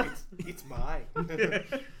 It's mine.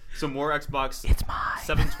 Some more Xbox. It's mine.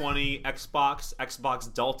 720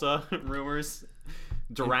 Xbox Delta rumors.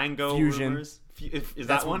 Durango Fusion. rumors. Is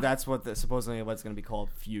that one? That's supposedly what's going to be called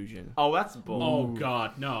Fusion. Oh, that's bull. Oh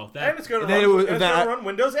God, no! And it's going Then to run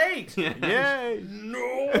Windows 8. Yay!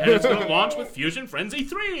 No. And it's going to launch with Fusion Frenzy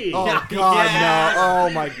 3. Oh God, Yes! no! Oh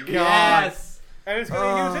my God! Yes. And it's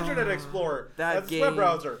going to use Internet Explorer. That That's a web game.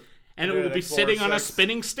 browser. And it will be sitting on a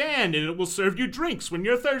spinning stand, and it will serve you drinks when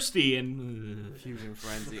you're thirsty. And Fusion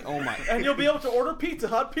Frenzy. Oh my! And you'll be able to order Pizza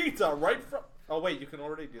Hut pizza right from. Oh wait, you can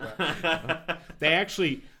already do that.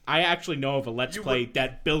 I actually know of a Let's Play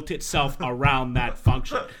that built itself around that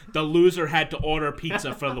function. The loser had to order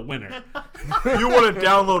pizza for the winner, You want to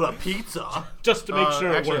download a pizza? just to make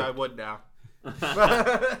sure it Actually, worked. I would now.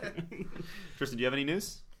 Tristan, do you have any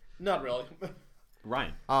news? Not really.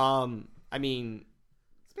 Ryan. I mean,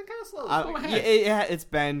 It's been kind of slow. Go ahead. yeah, it's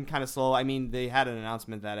been kind of slow. I mean, they had an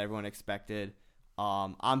announcement that everyone expected.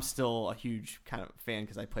 I'm still a huge kind of fan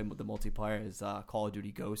because I played with the multiplayer. Is Call of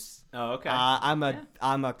Duty Ghosts. Oh, okay. I'm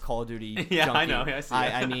a Call of Duty. Yeah, junkie. I know. I see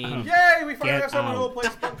that. I mean, Yay! We finally Get have someone who will out. play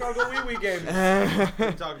Spunk Cargo Wee Wee games. We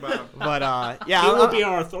can talk about them. but yeah, He will be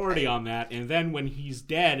our authority on that, and then when he's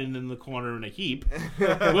dead and in the corner in a heap,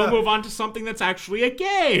 we'll move on to something that's actually a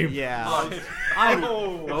game. yeah.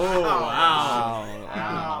 Oh, wow.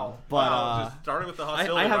 Ow. But just starting with the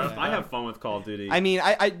hostility. I have fun with Call of Duty. I mean,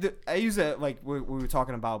 I use it like we were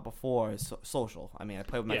talking about before, social. I mean, I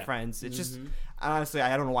play with my Yeah. friends. It's just honestly,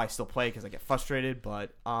 I don't know why I still play because I get frustrated.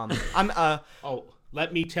 But I'm Oh,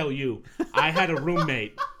 let me tell you, I had a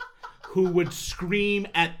roommate who would scream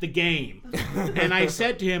at the game. And I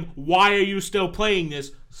said to him, "Why are you still playing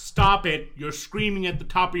this?" Stop it. You're screaming at the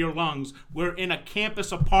top of your lungs. We're in a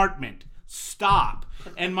campus apartment. Stop.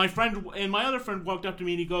 And my other friend walked up to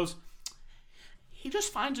me and he goes, he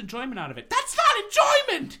just finds enjoyment out of it. That's not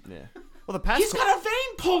enjoyment! Yeah. Well, he's got a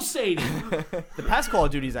vein pulsating. The past Call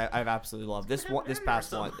of Duties I've absolutely loved. This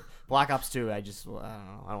past one, Black Ops 2, I don't know.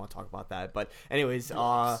 I don't want to talk about that. But anyways,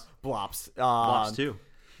 Blops. Blops 2.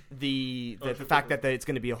 The fact that it's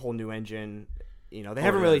going to be a whole new engine. You know, they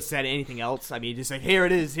haven't really said anything else. I mean, just like, here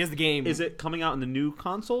it is. Here's the game. Is it coming out in the new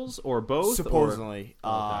consoles or both? Supposedly.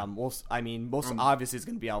 Most obviously it's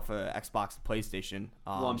going to be out for Xbox and PlayStation.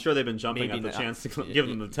 Well, I'm sure they've been jumping at the chance to give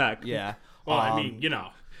them the tech. Yeah. Well, I mean, you know.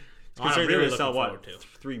 Considering really they sell,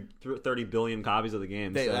 30 billion copies of the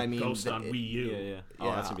game. Ghost on Wii U. Yeah.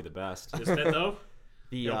 Oh, that's going to be the best. Is that, though?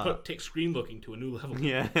 Take screen looking to a new level.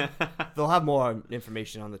 Yeah. They'll have more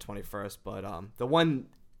information on the 21st, but the one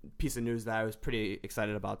piece of news that I was pretty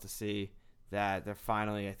excited about to see that they're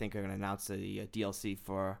finally, I think, are going to announce the DLC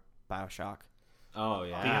for BioShock. Oh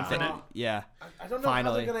yeah, The Infinite. Yeah. I don't know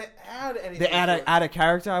finally. how they're going to add anything. They add a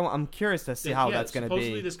character. I'm curious to see how that's going to be.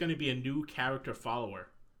 Supposedly, there's going to be a new character follower.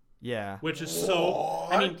 Yeah. Which is so.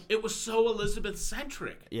 I mean, it was so Elizabeth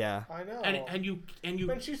centric. Yeah. I know. And you.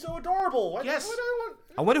 And she's so adorable. Yes.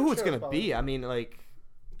 I wonder who it's going to be. I mean, like.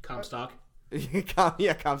 Comstock.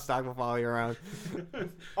 Comstock will follow you around.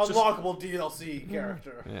 Unlockable DLC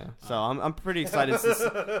character. Yeah. So I'm pretty excited.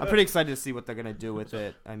 I'm pretty excited to see what they're gonna do with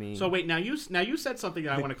it. I mean. So wait, now you said something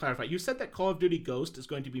that I want to clarify. You said that Call of Duty Ghost is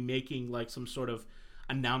going to be making like some sort of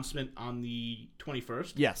announcement on the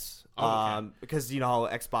 21st. Yes. Oh, okay. Because you know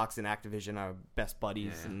Xbox and Activision are best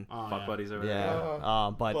buddies and fuck buddies over there.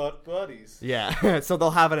 Yeah. But buddies. Yeah. So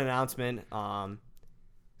they'll have an announcement.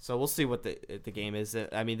 So we'll see what the game is.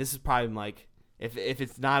 I mean, this is probably like if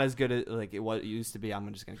it's not as good as like what it used to be,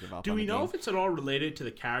 I'm just gonna give up. Do we know if it's at all related to the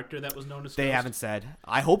character that was known as? They Ghost? haven't said.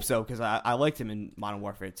 I hope so because I liked him in Modern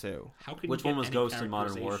Warfare 2. Which one was Ghost in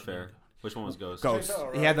Modern Warfare? Which one was Ghost? Ghost. Know,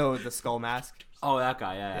 right? He had the skull mask. Oh, that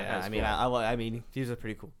guy. Yeah. I mean, cool. I mean, he was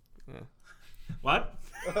pretty cool. Yeah. What?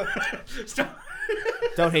 Stop.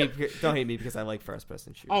 Don't hate me because I like first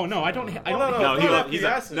person shooters. Oh no, I don't. No.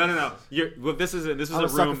 This is a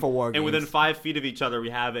room, for war games. And within 5 feet of each other, we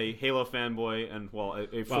have a Halo fanboy and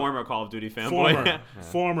a former Call of Duty fanboy.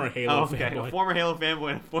 Former Halo fanboy. A former Halo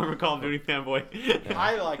fanboy and a former Call of Duty fanboy.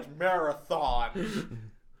 I like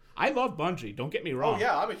Marathon. I love Bungie. Don't get me wrong. Oh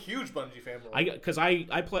yeah, I'm a huge Bungie fanboy. Because I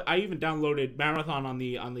even downloaded Marathon on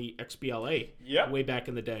the XBLA. Yep. Way back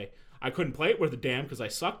in the day. I couldn't play it worth a damn because I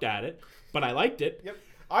sucked at it, but I liked it. Yep.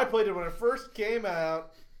 I played it when it first came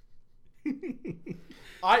out.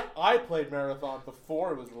 I played Marathon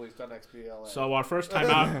before it was released on XBLA. So our first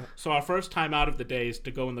time out of the day is to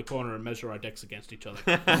go in the corner and measure our decks against each other.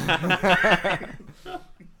 But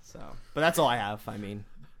that's all I have. I mean,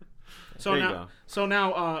 so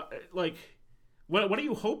now, like, what are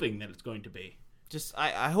you hoping that it's going to be? Just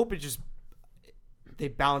I hope they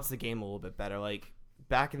balance the game a little bit better. Like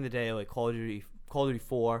back in the day, like Call of Duty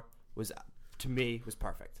 4 was, to me, was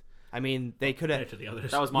perfect. I mean, they could have.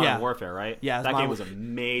 That was Modern Warfare, right? Yeah, that game was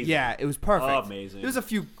amazing. Yeah, it was perfect. Amazing. There was a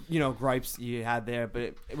few, gripes you had there,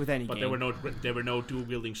 but with any game. But there were no dual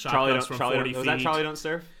wielding shotguns from 40 feet. Was that Charlie Don't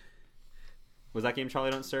Surf? Was that game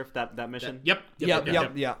Charlie Don't Surf? That mission? Yep.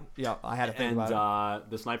 I had to think about it.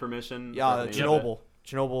 The sniper mission. Yeah, Chernobyl.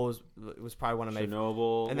 Chernobyl was probably one of my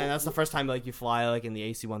Chernobyl. And then that's the first time like you fly like in the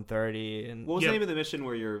AC-130. And what was the name of the mission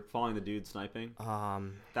where you're following the dude sniping?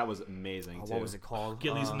 That was amazing too. What was it called?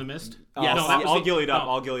 Gillies in the Mist. Yeah, all gillied up.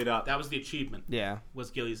 All gillied up. That was the achievement. Yeah, was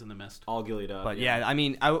Gillies in the Mist. All gillied up. But yeah, I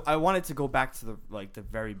mean, I wanted to go back to the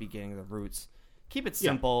very beginning, the roots. Keep it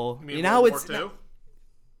simple. You know it's.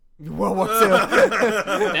 World War II.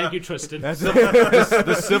 Thank you, Tristan.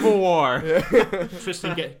 the Civil War.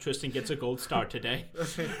 Tristan gets a gold star today.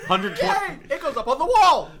 120. Yay! It goes up on the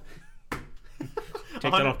wall.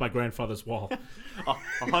 Take that off my grandfather's wall.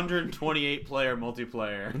 128 player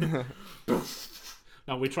multiplayer.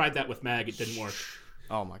 No, we tried that with Mag. It didn't work.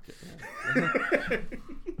 Oh my god.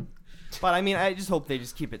 But I mean, I just hope they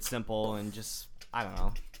just keep it simple and just I don't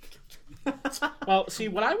know. Well, see,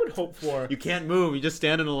 what I would hope for... You can't move. You just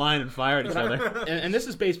stand in a line and fire at each other. And this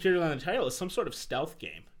is based purely on the title. It's some sort of stealth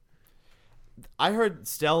game. I heard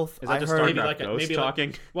stealth. Is that just StarCraft Ghost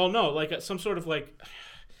talking? Well, no, like some sort of like...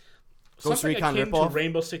 Ghost something Recon akin ripoff? to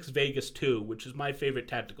Rainbow Six Vegas 2, which is my favorite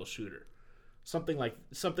tactical shooter. Something like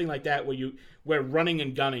that where running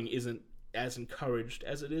and gunning isn't as encouraged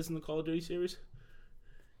as it is in the Call of Duty series.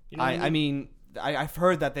 You know I mean, I've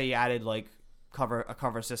heard that they added like a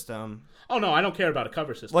cover system. Oh no, I don't care about a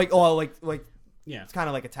cover system. Like yeah, it's kind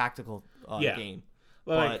of like a tactical game.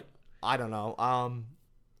 Like, but I don't know.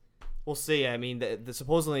 we'll see. I mean, the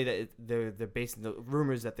supposedly that they're basing the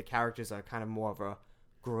rumors that the characters are kind of more of a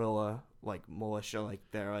guerrilla like militia, like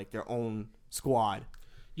they're like their own squad.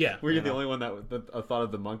 Yeah, were you the only one that thought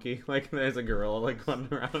of the monkey? Like, there's a gorilla like running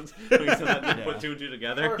around. So that put two and two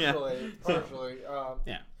together. Partially.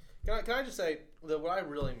 Yeah. Can I just say that what I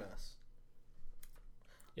really miss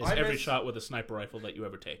is every shot with a sniper rifle that you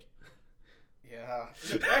ever take. Yeah,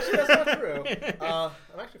 actually that's not true.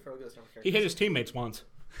 I'm actually fairly good at sniper characters. He hit his teammates once.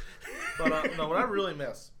 But no, what I really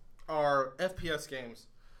miss are FPS games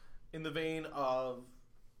in the vein of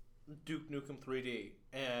Duke Nukem 3D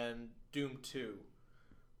and Doom 2.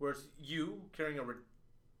 Where it's you carrying a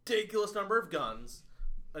ridiculous number of guns,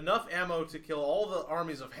 enough ammo to kill all the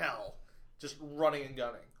armies of hell, just running and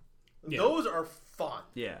gunning. Yeah. Those are fun.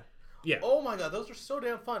 Yeah. Oh my god, those are so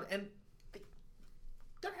damn fun. And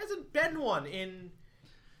there hasn't been one in,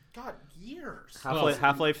 God, years.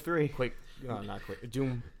 Half-Life 3. Not Quake.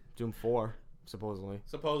 Doom 4, supposedly.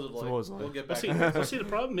 We'll get back to that. See, the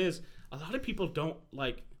problem is, a lot of people don't,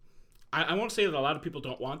 like... I won't say that a lot of people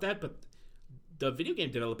don't want that, but... The video game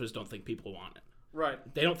developers don't think people want it. Right.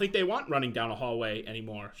 They don't think they want running down a hallway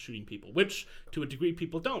anymore, shooting people, which, to a degree,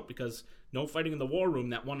 people don't, because no fighting in the war room,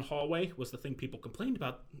 that one hallway, was the thing people complained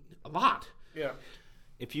about a lot. Yeah.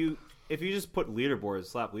 If you just put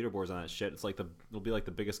slap leaderboards on that shit, it's like it'll be like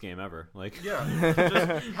the biggest game ever. Like, yeah.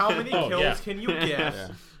 Just how many kills can you get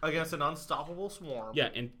against an unstoppable swarm? Yeah,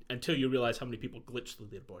 and until you realize how many people glitch the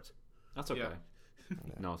leaderboards. That's okay. Yeah.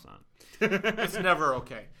 No, it's not. It's never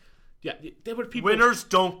okay. Yeah, there were people... Winners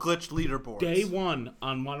don't glitch leaderboards. Day one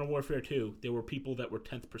on Modern Warfare 2, there were people that were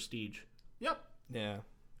 10th prestige. Yep. Yeah.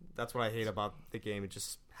 That's what I hate about the game. It's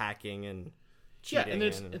just hacking and cheating. Yeah, and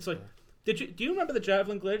it's like... Do you remember the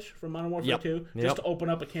Javelin glitch from Modern Warfare 2? Just to open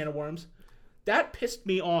up a can of worms? That pissed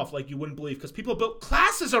me off like you wouldn't believe, because people built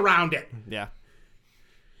classes around it. Yeah.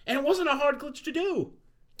 And it wasn't a hard glitch to do.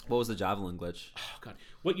 What was the Javelin glitch? Oh, God.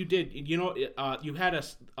 What you did, you had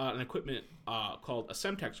an equipment called a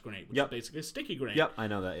Semtex grenade, which is basically a sticky grenade. Yep, I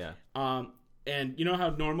know that, yeah. And you know how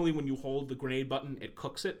normally when you hold the grenade button, it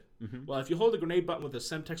cooks it? Mm-hmm. Well, if you hold the grenade button with a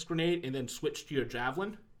Semtex grenade and then switch to your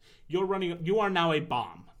Javelin, you are now a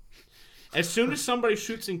bomb. As soon as somebody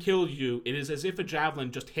shoots and kills you, it is as if a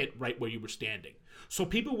Javelin just hit right where you were standing. So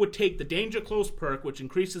people would take the Danger Close perk, which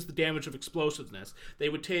increases the damage of explosiveness. They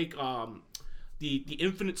would take... the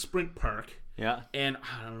Infinite Sprint perk. Yeah. And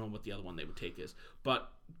I don't know what the other one they would take is.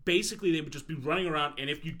 But basically they would just be running around, and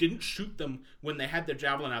if you didn't shoot them when they had their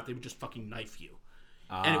Javelin out, they would just fucking knife you.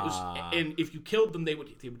 And if you killed them, they would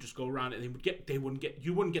just go around and you wouldn't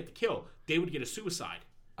get the kill. They would get a suicide.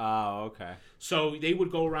 Oh, okay. So they would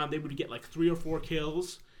go around, they would get like 3 or 4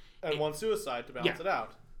 kills. And one suicide to balance it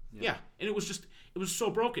out. Yeah. And it was so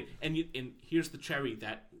broken. And here's the cherry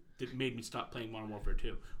that made me stop playing Modern Warfare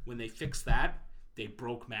 2. When they fixed that, they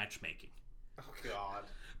broke matchmaking. Oh, God.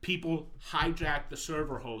 People hijacked the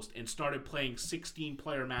server host and started playing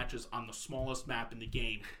 16-player matches on the smallest map in the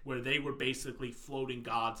game, where they were basically floating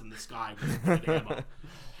gods in the sky with good ammo.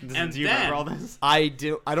 Do you remember all this? I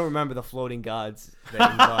do. I don't remember the floating gods thing,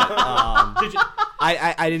 but Did you?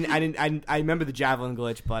 I remember the Javelin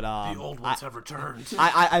glitch, but the old ones have returned.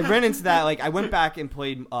 I ran into that. Like, I went back and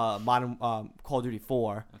played modern Call of Duty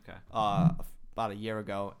 4. Okay. About a year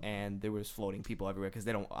ago, and there was floating people everywhere because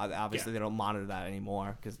they don't they don't monitor that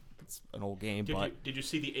anymore because it's an old game. Did you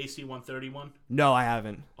see the AC-130 one? No, I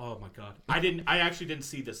haven't. Oh my God, I actually didn't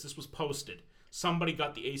see this. This was posted. Somebody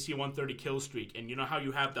got the AC-130 kill streak, and you know how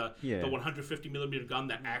you have the 150mm gun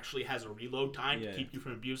that actually has a reload time to keep you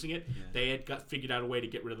from abusing it? Yeah. They had figured out a way to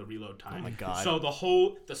get rid of the reload time. Oh my God. So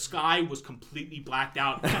the sky was completely blacked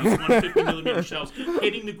out by these 150mm shells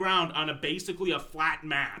hitting the ground on basically a flat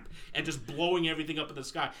map and just blowing everything up in the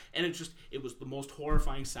sky. And it was the most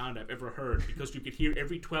horrifying sound I've ever heard, because you could hear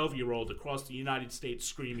every 12-year-old across the United States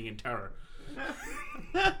screaming in terror.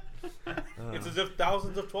 It's as if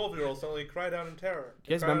thousands of 12-year-olds suddenly cried out in terror.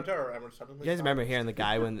 You guys remember hearing the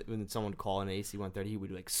guy when someone would call an AC-130, he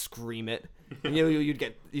would like scream it, and you'd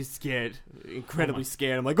get scared, incredibly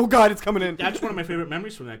scared. I'm like, oh God, it's coming in. That's one of my favorite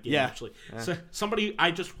memories from that game. Actually, so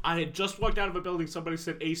I had just walked out of a building. Somebody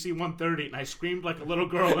said AC-130, and I screamed like a little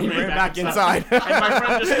girl and ran back inside. And my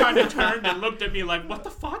friend just kind of turned and looked at me like, what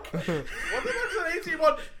the fuck? What the fuck's an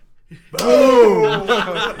AC-130? Boom!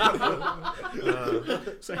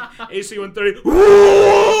 AC-130.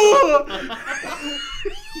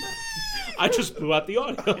 I just blew out the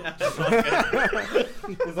audio.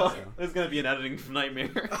 This is going to be an editing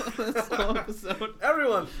nightmare. This whole episode.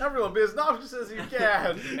 Everyone, be as obnoxious as you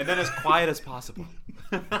can. And then as quiet as possible.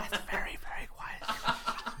 That's very, very quiet.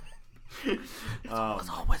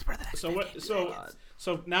 So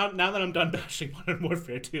So now that I'm done bashing Modern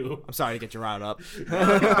Warfare 2, I'm sorry to get you riled up.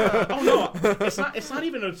 oh no, it's not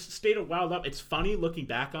even a state of wild up. It's funny looking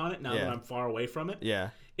back on it now that I'm far away from it. Yeah,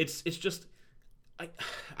 it's just,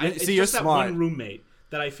 it's just you're that smart. one roommate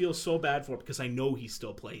that I feel so bad for because I know he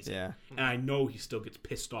still plays it. Yeah, and I know he still gets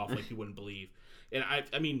pissed off like you wouldn't believe. And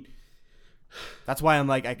I mean, that's why I'm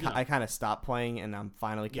like I kind of stopped playing and I'm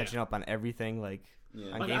finally catching up on everything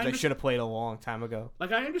on games I should have played a long time ago.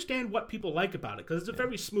 Like, I understand what people like about it, because it's a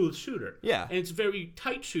very smooth shooter. Yeah. And it's a very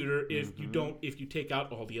tight shooter if you take out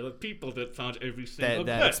all the other people that found every single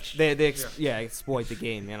glitch. They exploit the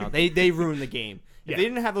game, you know. They ruin the game. Yeah. If they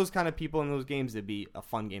didn't have those kind of people in those games, it'd be a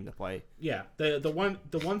fun game to play. Yeah. The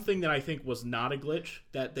one thing that I think was not a glitch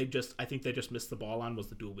that I think they just missed the ball on was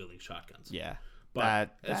the dual wielding shotguns. Yeah.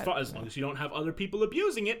 But as long as you don't have other people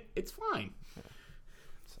abusing it, it's fine.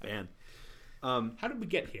 Man. How did we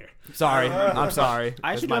get here? Sorry, I'm sorry.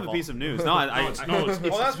 I actually have a piece of news. No,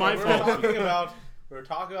 it's my fault. We were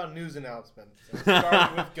talking about news announcements.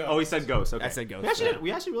 Starting with Ghost. Oh, we said Ghost. Okay. I said Ghost.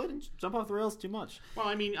 We actually really didn't jump off the rails too much. Well,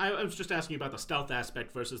 I mean, I was just asking about the stealth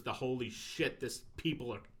aspect versus the holy shit, this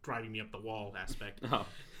people are driving me up the wall aspect. Oh.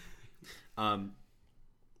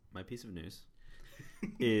 My piece of news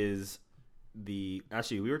is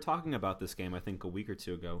actually, we were talking about this game, I think, a week or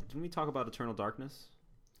two ago. Didn't we talk about Eternal Darkness?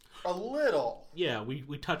 A little. Yeah, we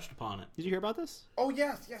touched upon it. Did you hear about this? Oh,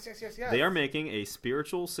 yes. They are making a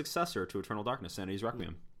spiritual successor to Eternal Darkness, Sanity's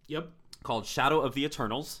Requiem. Yep. Called Shadow of the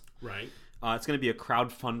Eternals. Right. It's going to be a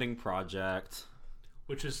crowdfunding project.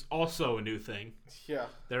 Which is also a new thing. Yeah.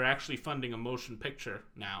 They're actually funding a motion picture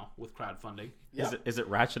now with crowdfunding. Yeah. Is it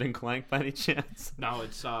Ratchet and Clank by any chance? No,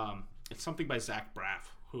 it's something by Zach Braff.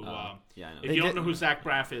 Who, I know. If you don't know who Zach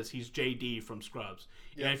Braff is, he's JD from Scrubs.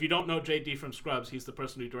 Yeah. And if you don't know JD from Scrubs, he's the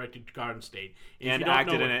person who directed Garden State. And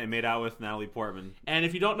acted in it and made out with Natalie Portman. And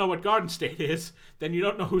if you don't know what Garden State is, then you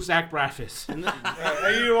don't know who Zach Braff is. And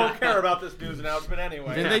you won't care about this news announcement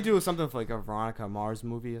anyway. Didn't they do something for like a Veronica Mars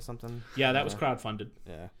movie or something? Yeah, that was crowdfunded.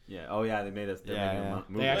 Yeah. Yeah. Oh, yeah, they made a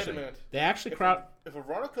movie. Wait a minute. They actually If a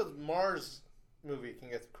Veronica Mars movie can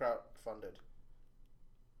get crowdfunded,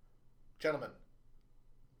 gentlemen,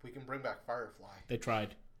 we can bring back Firefly. They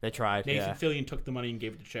tried. Nathan Fillion took the money and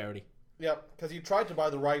gave it to charity. Yep, because he tried to buy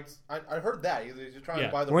the rights. I heard that. He was trying to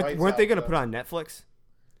buy the rights. Weren't they going to put it on Netflix?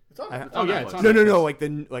 It's on Netflix. It's on No,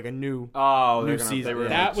 Netflix. like a new season.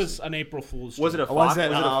 That was an April Fool's. Was it a Fox?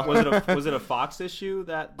 Was it a Fox issue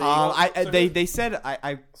that they said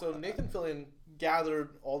So Nathan Fillion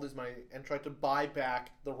gathered all this money and tried to buy back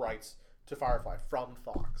the rights to Firefly from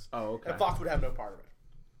Fox. Oh, okay. And Fox would have no part of it.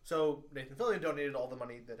 So Nathan Fillion donated all the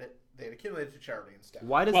money that they had accumulated to charity instead.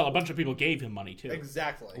 Well, a bunch of people gave him money too.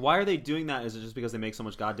 Exactly. Why are they doing that? Is it just because they make so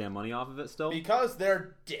much goddamn money off of it still? Because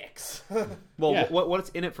they're dicks. Well, yeah. What's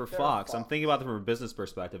in it for Fox? I'm thinking about it from a business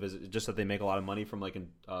perspective. Is it just that they make a lot of money from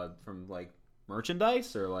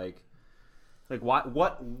merchandise or like why?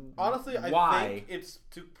 What? Honestly, why? I think it's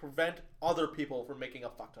to prevent other people from making a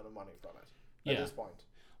fuck ton of money from it. At this point.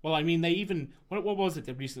 Well, I mean, they even what was it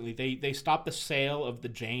that recently they stopped the sale of the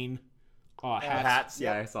Jane hats.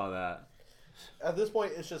 Yeah, I saw that. At this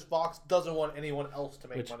point, it's just Fox doesn't want anyone else to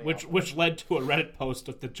make money. Which led to a Reddit post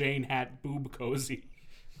of the Jane hat boob cozy,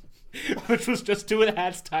 which was just two of the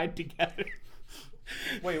hats tied together.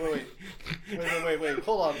 Wait!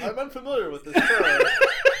 Hold on, I'm unfamiliar with this term.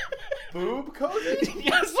 Boob cozy?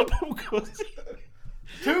 Yes, a boob cozy.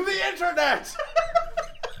 To the internet.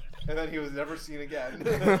 And then he was never seen again.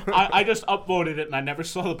 I just upvoted it and I never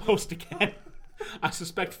saw the post again. I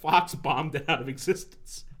suspect Fox bombed it out of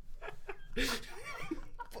existence.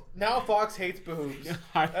 Now Fox hates boobs.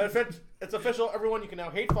 It's official. Everyone, you can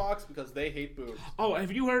now hate Fox because they hate boobs. Oh,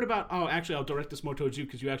 have you heard about... Oh, actually, I'll direct this more towards you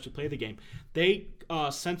because you actually play the game. They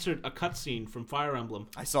censored a cutscene from Fire Emblem.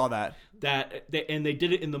 I saw that. And they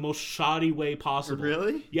did it in the most shoddy way possible.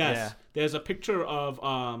 Really? Yes. Yeah. There's a picture of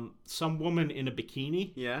some woman in a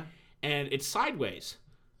bikini. Yeah. And it's sideways.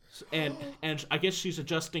 And I guess she's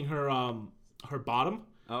adjusting her bottom.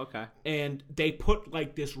 Oh, okay. And they put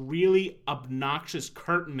like this really obnoxious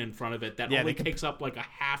curtain in front of it that only takes up like a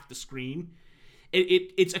half the screen.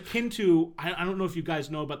 It's akin to I don't know if you guys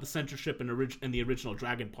know about the censorship in the original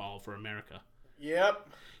Dragon Ball for America. Yep.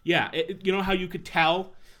 Yeah, you know how you could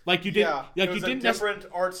tell, like you did. Yeah, like it was you didn't a different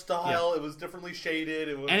art style. Yeah. It was differently shaded.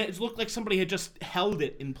 And it looked like somebody had just held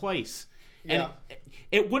it in place. Yeah. And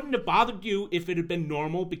it wouldn't have bothered you if it had been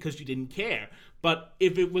normal because you didn't care. But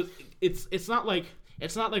if it was, it's not like.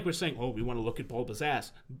 It's not like we're saying, oh, we want to look at Bulma's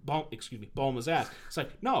ass. Bulma's ass. It's like,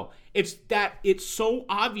 no. It's that it's so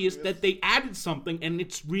obvious that they added something, and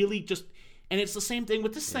it's really just... And it's the same thing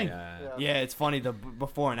with this thing. Yeah, it's funny, the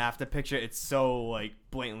before and after picture, it's so like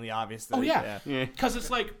blatantly obvious that because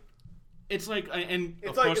it's like and it's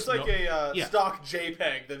like a stock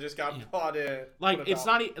JPEG that just got bought in. Like it's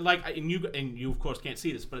not like and you of course can't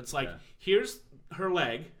see this, but it's like here's her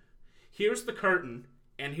leg, here's the curtain,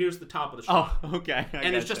 and here's the top of the shot. Oh, okay.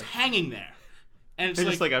 And it's just hanging there. And it's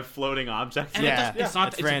just like a floating object. And it's a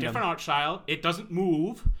different art style. It doesn't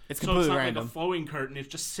move. It's completely not random. Like a flowing curtain. It's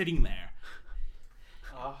just sitting there.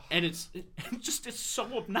 And it's so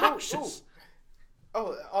obnoxious.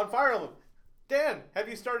 Oh, on Fire Emblem. Dan, have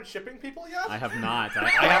you started shipping people yet? I have not. I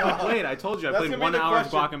haven't played. I told you I played 1 hour of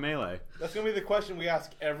Guacamelee. That's going to be the question we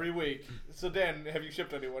ask every week. So Dan, have you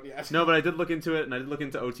shipped anyone yet? No, but I did look into it, and I did look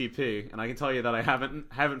into OTP, and I can tell you that I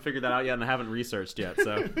haven't figured that out yet, and I haven't researched yet.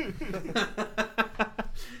 So,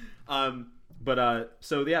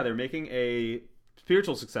 they're making a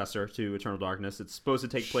spiritual successor to Eternal Darkness. It's supposed to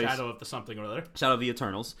take place... Shadow of the something or other. Shadow of the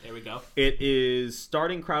Eternals. There we go. It is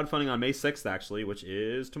starting crowdfunding on May 6th, actually, which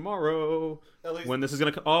is tomorrow. At least... When this is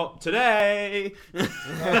going to... Oh, today!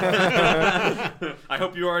 I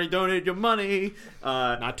hope you already donated your money.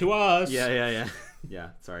 Not to us. Yeah,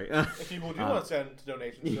 sorry. If people do want to send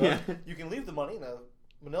donations to us, you can leave the money in a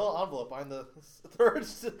manila envelope behind the third...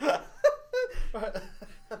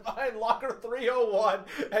 behind locker 301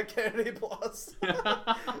 at Kennedy Plus.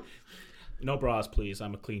 No bras, please.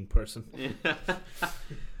 I'm a clean person.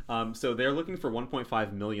 So they're looking for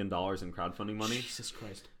 $1.5 million in crowdfunding money. Jesus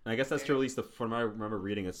Christ. And I guess that's to release from what I remember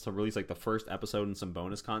reading, it's to release like the first episode and some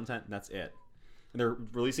bonus content, and that's it. And they're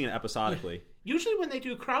releasing it episodically. Usually when they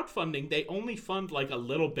do crowdfunding, they only fund like a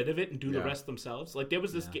little bit of it and do the rest themselves. Like there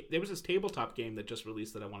was this tabletop game that just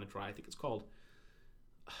released that I want to try. I think it's called...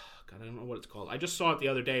 God, I don't know what it's called. I just saw it the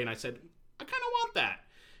other day, and I said, I kind of want that.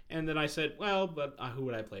 And then I said, well, but who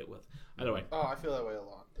would I play it with? Either way. Oh, I feel that way a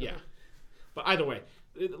lot. Yeah. But either way,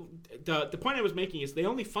 the point I was making is they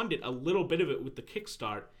only funded a little bit of it with the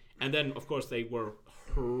Kickstart, and then, of course, they were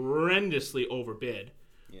horrendously overbid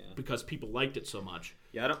because people liked it so much.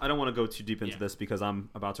 Yeah, I don't want to go too deep into this because I'm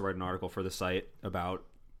about to write an article for the site about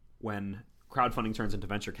when... crowdfunding turns into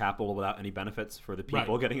venture capital without any benefits for the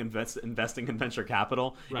people getting investing in venture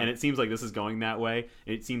capital, and it seems like this is going that way.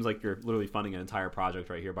 It seems like you're literally funding an entire project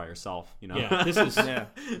right here by yourself. You know, this is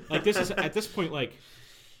like this is at this point like,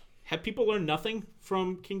 have people learned nothing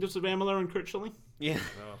from Kingdoms of Amalur and Kurt Schilling? Yeah.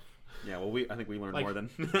 Oh. Yeah, well, I think we learned more than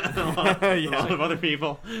a lot of other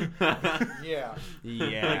people. Yeah.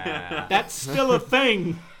 That's still a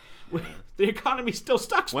thing. The economy still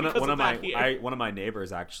sucks one of my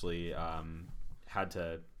neighbors actually had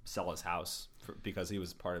to sell his house because he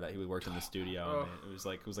was part of that. He worked in the studio, and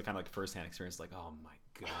it was kind of like first-hand experience. Like, oh my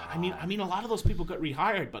god! I mean, a lot of those people got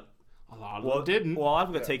rehired, but a lot of them didn't. Well, a lot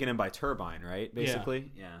of them got taken in by Turbine, right?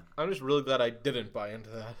 Basically, yeah. I'm just really glad I didn't buy into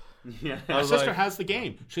that. Yeah, my sister has the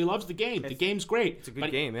game. She loves the game. The game's great. It's a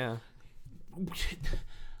good game, yeah.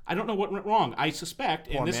 I don't know what went wrong. I suspect,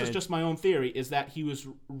 and this is just my own theory, is that he was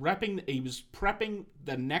prepping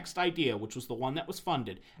the next idea, which was the one that was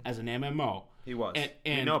funded, as an MMO. He was.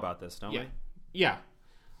 And we know about this, don't we? Yeah.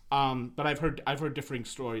 But I've heard differing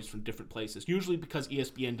stories from different places. Usually because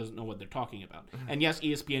ESPN doesn't know what they're talking about. And yes,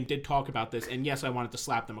 ESPN did talk about this, and yes, I wanted to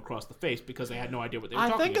slap them across the face because they had no idea what they were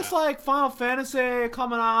talking about. I think it's like Final Fantasy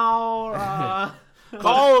coming out.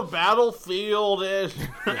 Call of Battlefield is.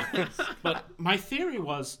 But my theory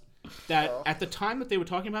was that at the time that they were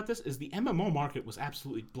talking about this, is the MMO market was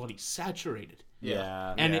absolutely bloody saturated.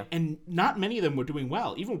 Yeah. And not many of them were doing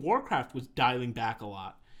well. Even Warcraft was dialing back a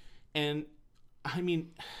lot. And I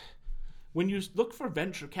mean, when you look for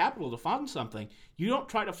venture capital to fund something, you don't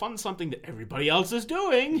try to fund something that everybody else is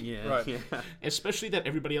doing. Yeah. Right. Yeah. Especially that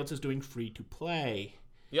everybody else is doing free to play.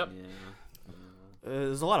 Yep. Yeah.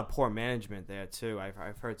 There's a lot of poor management there too.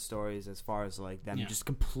 I've heard stories as far as like them just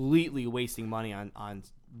completely wasting money on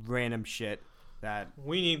random shit that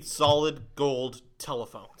we need solid gold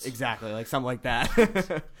telephones. Exactly, like something like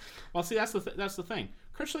that. Well, see, that's the thing.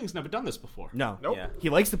 Kurt Schilling's never done this before. No, nope. Yeah.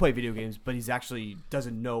 He likes to play video games, but he's actually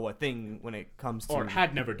doesn't know a thing when it comes to or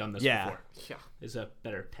had never done this before. Yeah, is a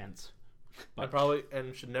better tense. But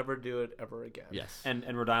should never do it ever again. Yes. And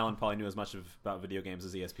Rhode Island probably knew as much about video games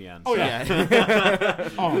as ESPN. Oh, yeah.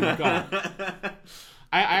 Oh, my God.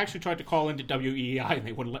 I actually tried to call into WEEI, and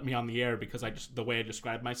they wouldn't let me on the air because the way I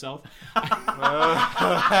described myself. Because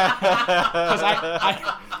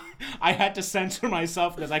I had to censor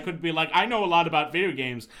myself because I couldn't be like, I know a lot about video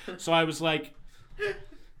games. So I was like,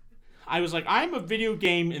 I'm a video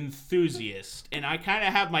game enthusiast, and I kind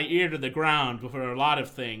of have my ear to the ground for a lot of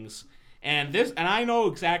things. And I know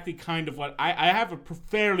exactly kind of what I have a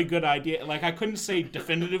fairly good idea. Like, I couldn't say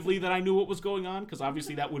definitively that I knew what was going on because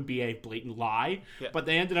obviously that would be a blatant lie. Yeah. But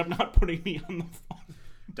they ended up not putting me on the phone.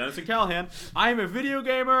 Dennis and Callahan, I am a video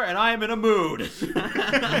gamer and I am in a mood. You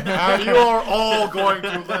are all going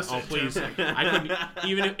to listen. Oh, please. I couldn't,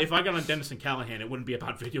 even if I got on Dennis and Callahan, it wouldn't be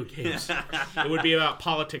about video games. It would be about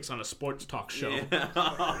politics on a sports talk show.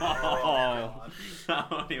 Yeah.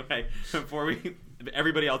 Anyway, before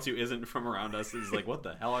everybody else who isn't from around us is like, what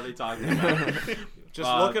the hell are they talking about? Just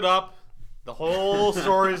look it up. The whole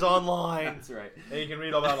story's online. That's right. And you can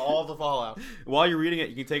read about all the Fallout. While you're reading it,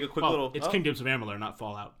 you can take a quick little... It's Kingdoms of Amalur, not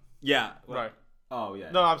Fallout. Yeah. Well, right. Oh, yeah.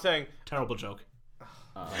 No, I'm saying... Terrible joke.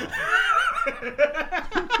 I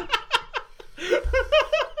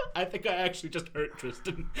think I actually just hurt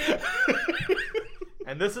Tristan.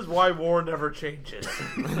 And this is why war never changes.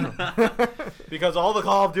 Because all the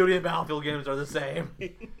Call of Duty and Battlefield games are the same.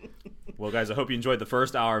 Well, guys, I hope you enjoyed the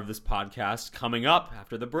first hour of this podcast. Coming up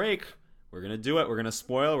after the break, we're going to do it. We're going to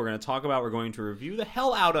spoil. We're going to talk about. We're going to review the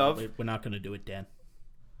hell out of. We're not going to do it, Dan.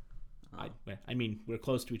 I mean, we're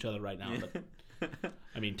close to each other right now. But,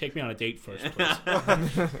 I mean, take me on a date first, please.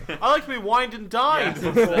 I like to be wined and dined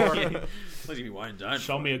before. I like to be wined and dined.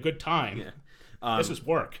 Show me a good time. Yeah. This is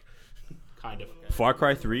work. Kind of. Far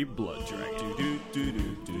Cry 3 Blood Dragon.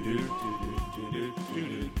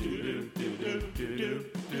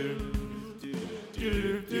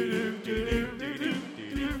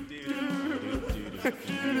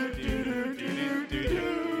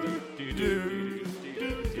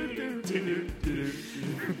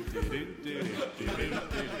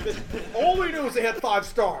 All we knew is they had 5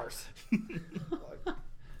 stars.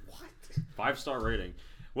 What? 5-star rating.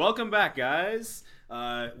 Welcome back, guys.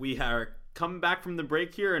 We are coming back from the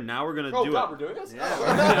break here, and now we're going to do we're doing this?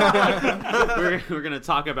 Yeah. We're going to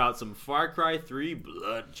talk about some Far Cry 3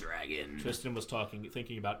 Blood Dragon. Tristan was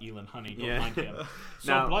thinking about Elon Honey. Don't mind him.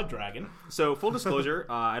 So, now, Blood Dragon. So, full disclosure,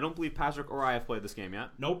 I don't believe Patrick or I have played this game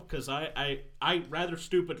yet. Nope, because I rather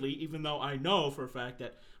stupidly, even though I know for a fact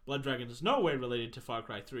that Blood Dragon is no way related to Far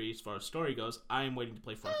Cry 3 as far as story goes, I am waiting to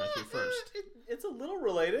play Far Cry 3 first. It's a little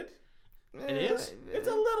related. It is? It's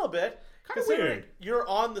a little bit. Kind of weird. You're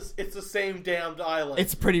on this. It's the same damned island.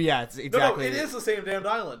 It's pretty. Yeah, it's exactly. No, it is the same damned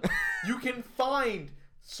island. You can find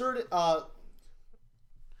certain.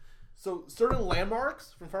 So certain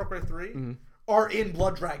landmarks from Far Cry 3 are in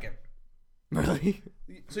Blood Dragon. Really?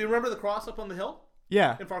 So you remember the cross up on the hill?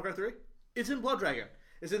 Yeah. In Far Cry 3, it's in Blood Dragon.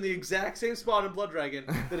 It's in the exact same spot in Blood Dragon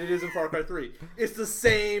that it is in Far Cry 3. It's the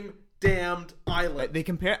same damned island.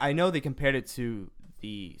 I know they compared it to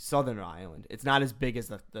the southern island. It's not as big as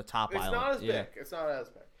the top island. It's not as big. It's not as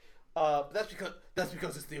big. That's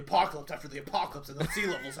because it's the apocalypse after the apocalypse and the sea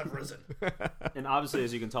levels have risen. And obviously,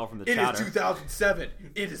 as you can tell from the chatter, chatter, it is 2007.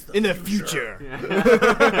 It is the future.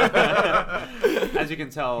 As you can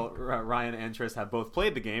tell, Ryan and Tris have both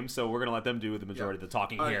played the game, so we're going to let them do the majority of the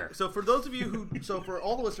talking here. So for those of you for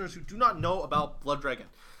all the listeners who do not know about Blood Dragon,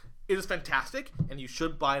 it is fantastic, and you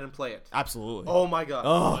should buy it and play it. Absolutely. Oh my god.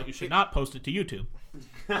 Oh, you should not post it to YouTube.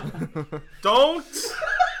 Don't.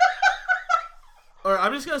 All right,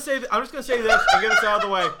 I'm just gonna say this and get this out of the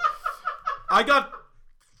way. I got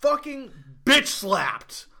fucking bitch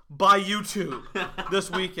slapped by YouTube this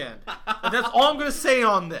weekend, and that's all I'm gonna say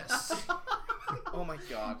on this. Oh my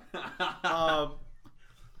god.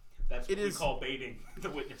 That's what we call baiting the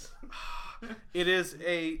witness. It is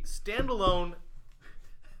a standalone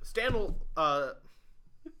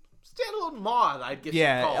mod, I guess.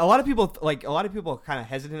 Yeah, a lot of people are kind of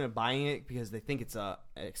hesitant of buying it because they think it's an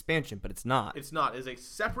expansion, but it's not. It's not. It's a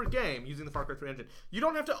separate game using the Far Cry 3 engine. You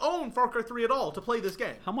don't have to own Far Cry 3 at all to play this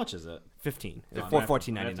game. How much is it? $15. For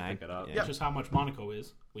 $14.99. Yeah. Which is how much Monaco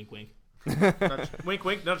is. Wink, wink. Wink,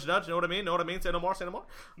 wink, nudge, nudge. Know what I mean? Know what I mean? Say no more. Say no more.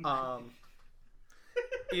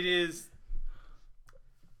 It is.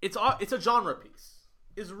 It's a genre piece.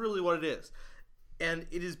 Is really what it is, and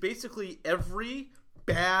it is basically every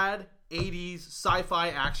bad 80s sci-fi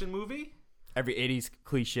action movie. Every 80s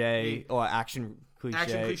cliche or action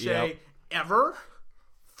cliche ever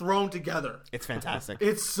thrown together. It's fantastic.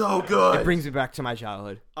 It's so good. It brings me back to my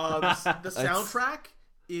childhood. The soundtrack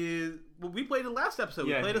is... Well, we played it last episode.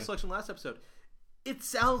 We played a selection last episode. It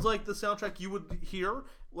sounds like the soundtrack you would hear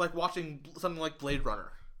like watching something like Blade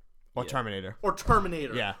Runner. Or Terminator.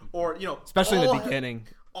 Yeah. Or, especially in the beginning.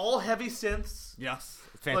 All heavy synths. Yes.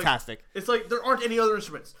 Fantastic. It's like there aren't any other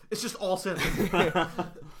instruments. It's just all synths.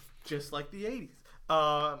 Just like the 80s.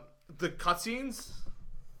 The cutscenes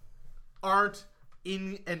aren't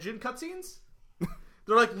in-engine cutscenes.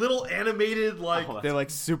 They're like little animated, like... They're like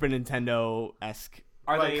Super Nintendo-esque.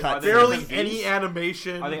 barely any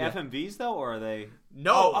animation. Are they FMVs though, or are they?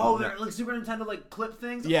 No. They're like Super Nintendo like clip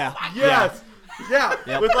things. Yeah. Yes. Yeah.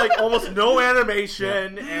 Yep. With like almost no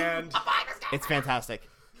animation and it's fantastic.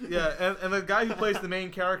 Yeah, and the guy who plays the main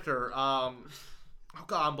character, oh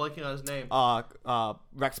god, I'm blanking on his name.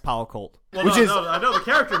 Rex Power Colt. Well, I know the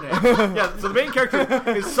character name. Yeah, so the main character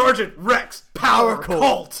is Sergeant Rex Power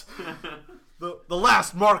Colt. The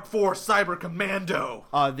last Mark IV Cyber Commando.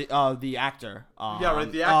 The actor.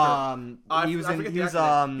 The actor.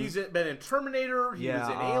 He's been in Terminator. He was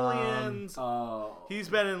in Aliens. He's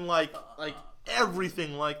been in like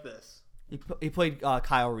everything like this. He played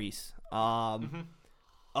Kyle Reese.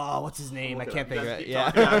 Oh, what's his name? I can't think of it. Yeah.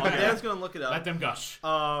 Dan's gonna look it up. Let them gush.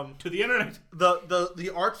 To the internet.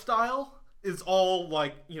 The art style is all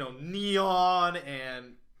like neon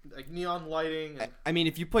and like neon lighting. I mean,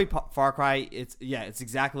 if you play Far Cry, it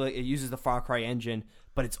uses the Far Cry engine,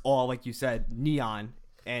 but it's all like you said, neon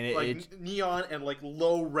and neon and like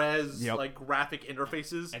low res like graphic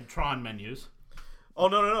interfaces and Tron menus. Oh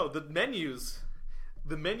no! The menus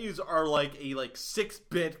are like a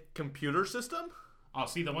 6-bit computer system. Oh,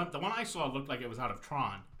 see, the one I saw looked like it was out of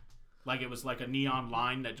Tron. Like it was like a neon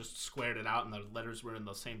line that just squared it out and the letters were in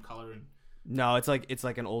the same color. And no, it's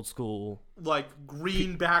like an old school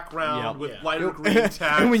green background with lighter green text.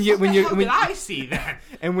 And I see that.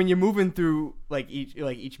 And when you're moving through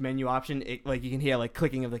each menu option, you can hear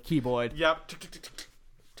clicking of the keyboard. Yep.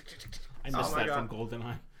 I missed that from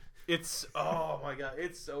GoldenEye. It's oh my god,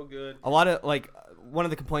 it's so good. A lot of one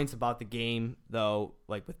of the complaints about the game though,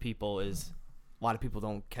 with people is a lot of people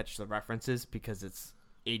don't catch the references because it's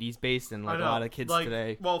 80s based and a lot of kids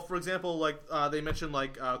today. Well, for example, they mentioned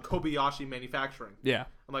Kobayashi Manufacturing. Yeah.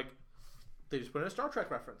 I'm like, they just put in a Star Trek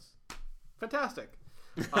reference. Fantastic.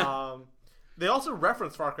 They also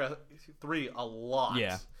reference Far Cry 3 a lot.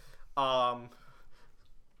 Yeah.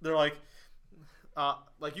 They're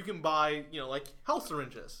you can buy health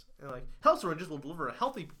syringes. And health syringes will deliver a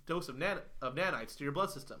healthy dose of nanites to your blood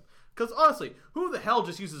system. Because honestly, who the hell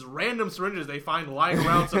just uses random syringes they find lying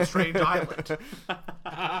around some strange island?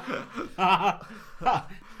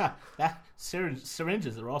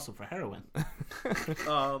 Syringes are also for heroin.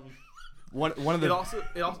 One of the. It also.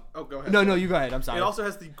 Oh, go ahead. No, you go ahead. I'm sorry. It also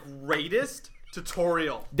has the greatest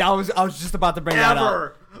tutorial. I was just about to bring that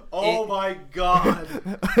up. Oh my god!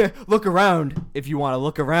 Look around if you want to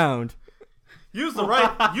look around. Use the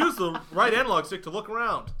right analog stick to look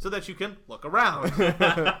around so that you can look around.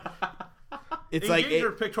 It's Engage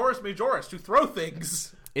your pectoris majoris to throw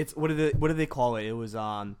things. It's what do they call it? It was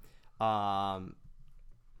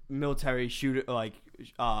military shooter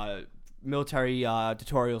military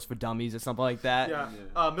tutorials for dummies or something like that. Yeah.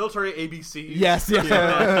 Military ABCs. Yes. The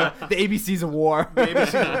ABCs of war. The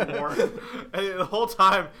ABCs of war. And the whole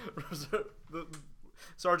time,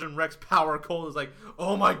 Sergeant Rex Power Colt is like,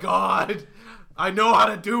 "Oh my god, I know how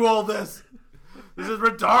to do all this. This is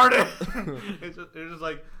retarded." It's just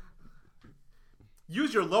like,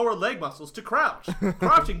 use your lower leg muscles to crouch.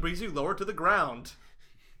 Crouching brings you lower to the ground.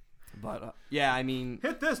 But I mean,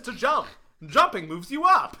 hit this to jump. Jumping moves you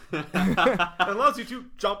up. It allows you to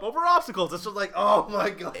jump over obstacles. It's just like, oh my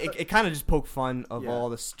god. It kind of just poke fun of all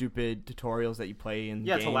the stupid tutorials that you play in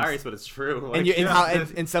games. It's hilarious, but it's true.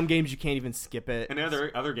 In some games you can't even skip it. In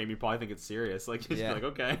other game you probably think it's serious.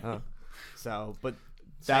 Okay. So, but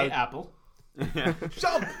say Apple.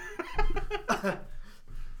 Jump.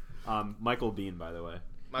 Michael Bean, by the way.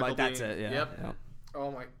 Michael Bean. That's it. Yeah. Yep. Oh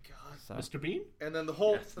my god. So. Mr. Bean. And then the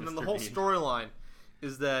whole storyline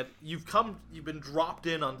is that you've been dropped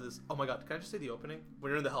in on this. Oh my god! Can I just say the opening when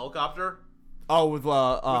you're in the helicopter? Oh, with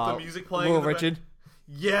the music playing. Little Richard.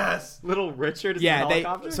 Yes. Little Richard. Is in the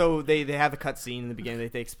helicopter? They have a cut scene in the beginning.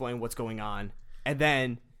 They explain what's going on, and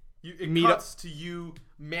then it cuts to you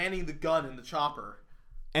manning the gun in the chopper,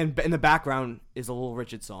 and in the background is a Little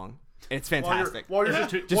Richard song. It's fantastic.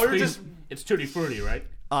 It's Tutti Frutti, right?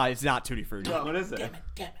 It's not Tutti Frutti. No. What is it?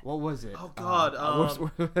 Damn it. What was it? Oh God,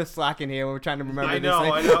 we're slacking here. We're trying to remember. I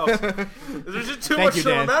know. There's just too much to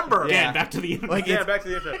remember. Yeah, back to the internet. Back to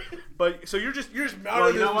the internet. But so you're just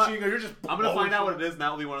mounting this machine gun. You're just. I'm gonna find out what it is, and that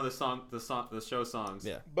will be one of the show songs.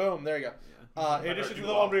 Yeah. Boom. There you go. In addition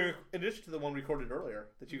to the one recorded earlier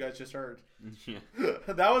that you guys just heard. Yeah.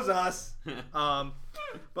 That was us. But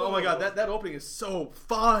oh my god, that opening is so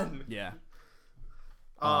fun. Yeah.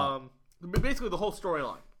 Basically, the whole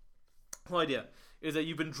storyline, the whole idea is that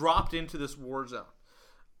you've been dropped into this war zone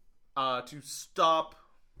to stop.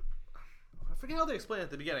 I forget how they explain it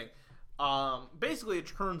at the beginning. Basically, it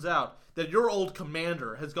turns out that your old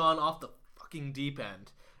commander has gone off the fucking deep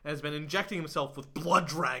end and has been injecting himself with blood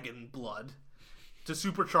dragon blood to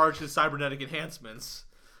supercharge his cybernetic enhancements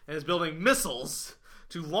and is building missiles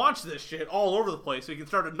to launch this shit all over the place so he can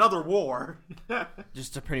start another war.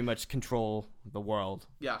 Just to pretty much control the world.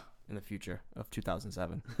 Yeah. In the future of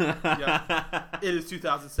 2007. Yeah. It is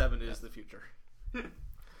 2007 is the future.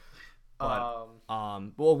 But,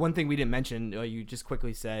 well, one thing we didn't mention, you just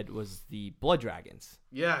quickly said, was the blood dragons.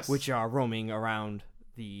 Yes. Which are roaming around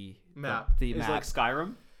the map. It's like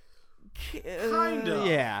Skyrim? Kind of.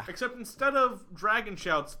 Yeah. Except instead of dragon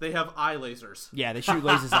shouts, they have eye lasers. Yeah, they shoot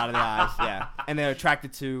lasers out of their eyes. Yeah. And they're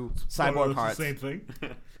attracted to cyborg hearts. The same thing.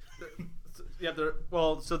 Yeah,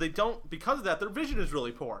 so they don't, because of that, their vision is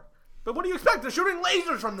really poor. But what do you expect? They're shooting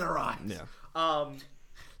lasers from their eyes. Yeah.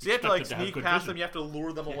 So you have to like sneak past them. You have to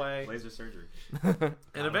lure them away. Laser surgery. And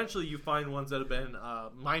eventually you find ones that have been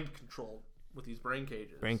mind controlled with these brain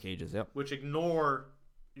cages. Brain cages, yep. Which ignore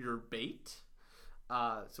your bait.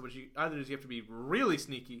 So what you either is you have to be really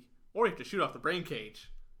sneaky, or you have to shoot off the brain cage,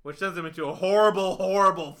 which sends them into a horrible,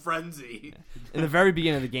 horrible frenzy. Yeah. In the very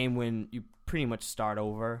beginning of the game, when you pretty much start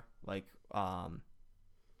over, like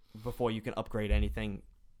before you can upgrade anything,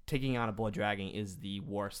 taking on a blood dragon is the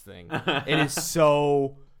worst thing. It is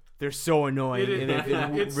so... They're so annoying.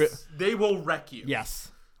 They will wreck you.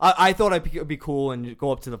 Yes. I thought it'd be cool and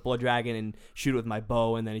go up to the blood dragon and shoot it with my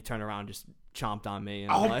bow, and then he turned around and just chomped on me.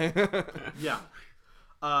 And Yeah.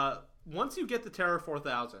 Once you get the Terror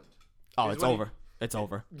 4000... Oh, it's over. It's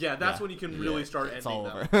over. Yeah, that's when you can really start ending all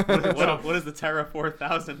over. What is the Terra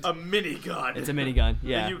 4000? A minigun. It's a minigun,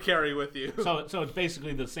 yeah. That you carry with you. So it's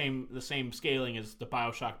basically the same scaling as the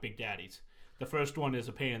BioShock Big Daddies. The first one is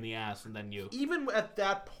a pain in the ass, and then you... Even at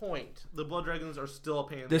that point, the Blood Dragons are still a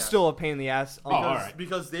pain in the ass. They're still a pain in the ass.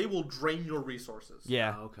 Because they will drain your resources.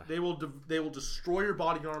 Yeah. Oh, okay. They will destroy your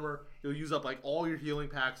body armor. You'll use up like all your healing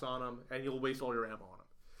packs on them, and you'll waste all your ammo on them.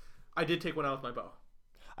 I did take one out with my bow.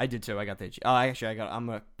 I did too. I got the. I'm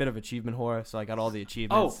a bit of achievement whore, so I got all the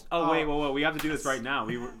achievements. Wait. We have to do this right now.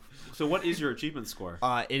 So what is your achievement score?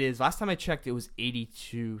 It is. Last time I checked, it was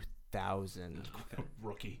 82,000.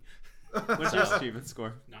 Rookie. What's your achievement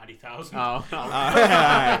score? 90,000. Oh. All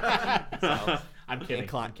right. So, I'm kidding.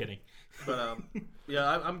 I'm kidding. But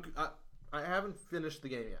I haven't finished the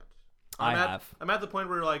game yet. I have. I'm at the point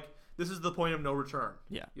where you're like, this is the point of no return.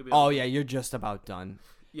 Yeah. Yeah. You're just about done.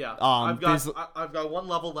 Yeah. I've got one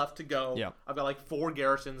level left to go. Yeah. I've got like 4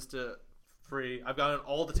 garrisons to free. I've gotten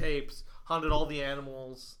all the tapes, hunted all the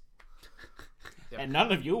animals. Yep. And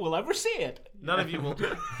none of you will ever see it. None of you will.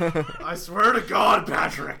 I swear to God,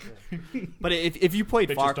 Patrick. But if you played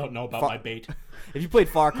Bitches don't know about my bait. If you played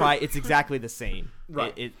Far Cry, it's exactly the same.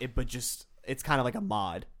 Right. But just it's kind of like a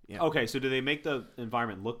mod. Yeah. Okay, so do they make the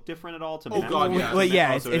environment look different at all? God, yeah. Well,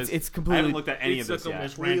 yeah, it's completely. I haven't looked at any of this yet.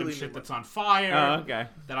 There's random shit that's on fire. Oh, okay.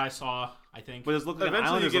 That I saw, I think. But it's looking like an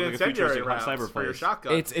island. Eventually, you get incendiary rounds cyber for your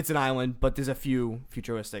shotgun. It's an island, but there's a few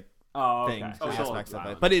futuristic things, aspects of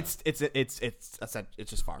it. But it's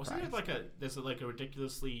just Far Cry. Wasn't there's a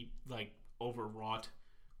ridiculously overwrought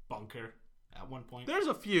bunker at one point? There's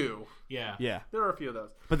a few. Yeah. There are a few of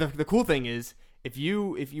those. But the cool thing is, if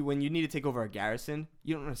you when you need to take over a garrison,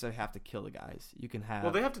 you don't necessarily have to kill the guys. You can have.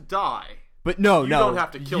 Well, they have to die. But no, you don't have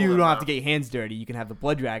to kill them. You don't have to get your hands dirty. You can have the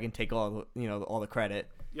blood dragon take all the credit.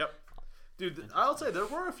 Yep. Dude, I'll say there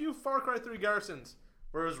were a few Far Cry 3 garrisons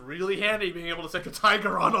where it was really handy being able to stick a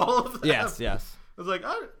tiger on all of them. Yes. I was like,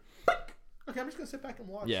 okay, I'm just gonna sit back and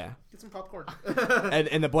watch. Yeah. Get some popcorn.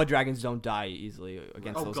 and the blood dragons don't die easily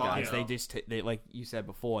against those guys. Yeah. They just like you said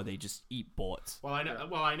before, they just eat bullets. Well, I know.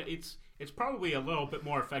 Well, I know it's probably a little bit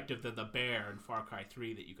more effective than the bear in Far Cry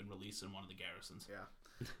 3 that you can release in one of the garrisons.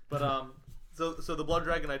 Yeah. But so the blood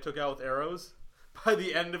dragon I took out with arrows. By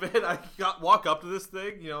the end of it, I walk up to this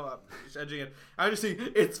thing, I'm just edging it. I just see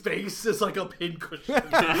its face is like a pincushion.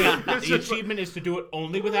 The achievement is to do it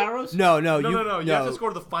only with arrows? No. You have to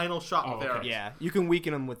score the final shot with arrows. Yeah, you can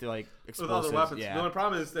weaken them with explosives. With other weapons. Yeah. The only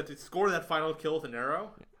problem is that to score that final kill with an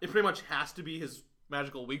arrow, it pretty much has to be his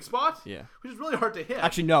magical weak spot. Yeah, which is really hard to hit.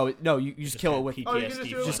 Actually, no. You just kill it with. PTSD. Oh, you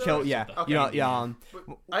can just kill. Yeah. Okay.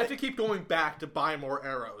 But I have to keep going back to buy more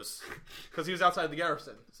arrows because he was outside the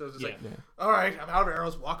garrison. So it's just all right, I'm out of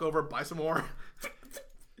arrows. Walk over, buy some more.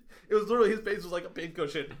 It was literally his face was like a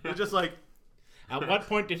pincushion. It was just like. At what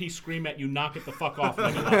point did he scream at you, "Knock it the fuck off"?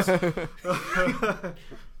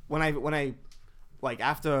 When I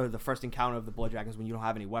after the first encounter of the blood dragons, when you don't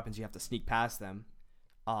have any weapons, you have to sneak past them.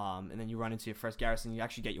 And then you run into your first garrison, you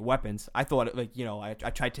actually get your weapons. I thought, I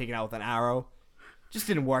tried taking it out with an arrow. Just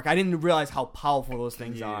didn't work. I didn't realize how powerful those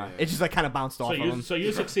things are. It just kind of bounced off of them. So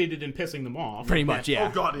you succeeded in pissing them off. Pretty much, yeah.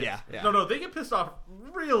 Oh, God, yeah. No, they get pissed off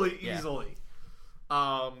really easily.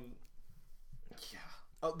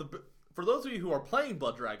 for those of you who are playing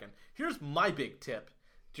Blood Dragon, here's my big tip.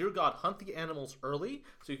 Dear God, hunt the animals early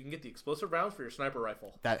so you can get the explosive rounds for your sniper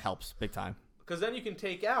rifle. That helps big time. Because then you can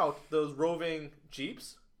take out those roving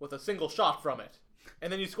jeeps with a single shot from it.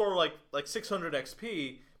 And then you score like 600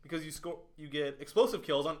 XP because you get explosive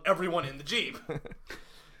kills on everyone in the jeep.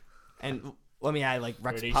 And let me add, like,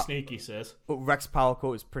 Pretty sneaky, sis. Rex Power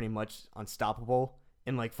Quote is pretty much unstoppable.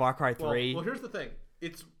 In, like, Far Cry 3... Well, here's the thing.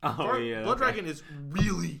 Blood Dragon is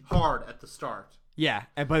really hard at the start. Yeah,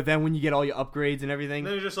 but then when you get all your upgrades and everything...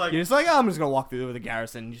 Then you're just like, oh, I'm just going to walk through with a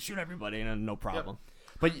garrison and just shoot everybody and no problem.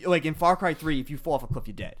 Yep. But, like, in Far Cry 3, if you fall off a cliff,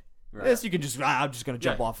 you're dead. Right. This, you can just, I'm just going to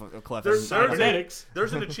jump off a cliff. There's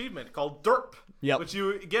an achievement called Derp, which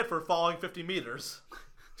you get for falling 50 meters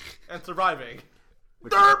and surviving.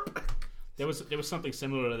 Derp! There was something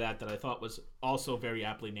similar to that I thought was also very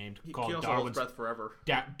aptly named called Darwin's Breath Forever.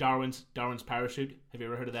 Darwin's Parachute. Have you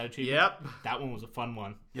ever heard of that achievement? Yep. That one was a fun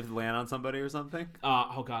one. You have to land on somebody or something?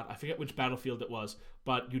 Oh god, I forget which battlefield it was,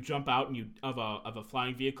 but you jump out and of a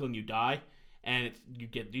flying vehicle and you die, and you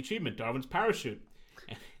get the achievement Darwin's Parachute.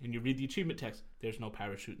 And you read the achievement text. There's no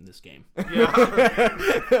parachute in this game. Yeah.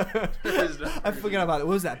 I forgot about it.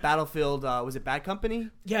 What was that? Battlefield? Was it Bad Company?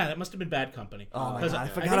 Yeah, that must have been Bad Company. Oh my god, I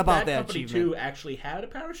forgot about that Company achievement. 2 actually had a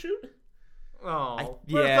parachute. Oh,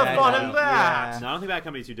 where's the fun in that? Yeah. No, I don't think Bad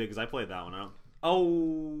Company 2 did because I played that one.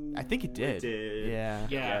 I think it did. Yeah,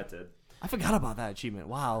 it did. I forgot about that achievement.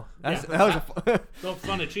 Wow, that was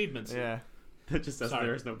fun achievements. Yeah. That just says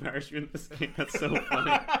there is no parachute in this game. That's so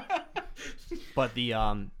funny. But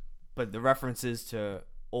the references to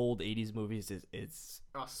old 80s movies is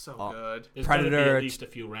so good. There's Predator, at least a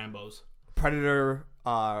few Rambos. Predator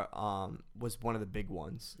was one of the big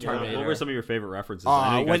ones. Terminator. What were some of your favorite references?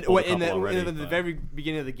 In the very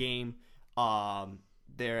beginning of the game,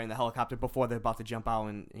 they're in the helicopter before they're about to jump out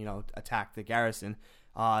and attack the garrison.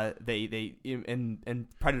 They in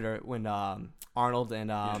Predator when Arnold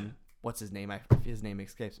and what's his name? His name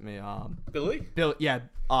escapes me. Billy? Bill, yeah.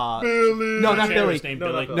 Billy. No, not Billy.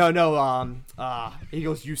 Billy. No. He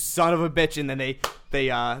goes, "You son of a bitch!" And then they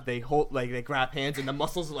hold they grab hands and the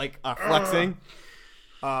muscles are flexing.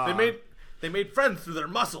 They made friends through their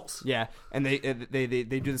muscles. Yeah, and they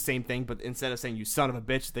do the same thing, but instead of saying "you son of a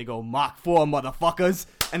bitch," they go "Mach 4, motherfuckers,"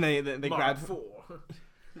 and they grab. 4.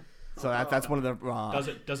 So that's one of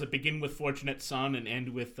the. Does it begin with Fortunate Son and end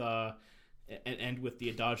with the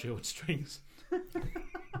Adagio with strings?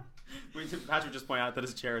 Patrick just pointed out that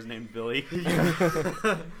his chair is named Billy.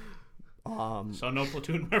 So no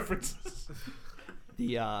Platoon references.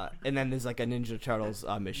 And then there's like a Ninja Turtles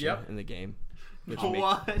mission in the game.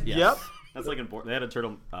 What? Yes. Yep. That's like important. They had a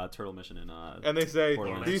turtle mission in. And they say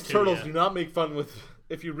these turtles do not make fun with.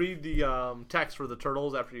 If you read the text for the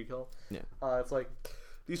turtles after you kill, it's like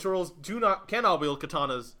these turtles cannot wield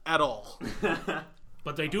katanas at all.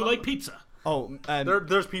 But they do like pizza. Oh,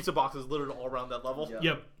 there's pizza boxes littered all around that level.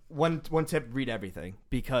 Yep. One tip: read everything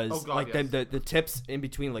because the tips in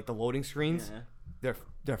between like the loading screens, they're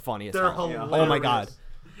funny as hell. Hilarious. Oh my god.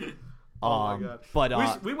 Oh my god!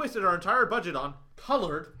 But we wasted our entire budget on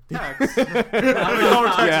colored text. Our text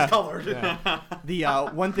is colored. Yeah. The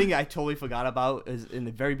one thing I totally forgot about is in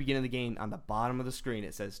the very beginning of the game, on the bottom of the screen,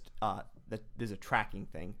 it says that there's a tracking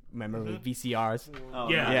thing. Remember the VCRs? Oh,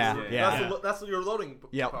 yeah. That's your loading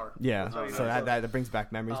card. Yeah. So that brings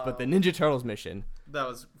back memories. But the Ninja Turtles mission, that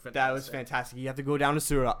was fantastic. You have to go down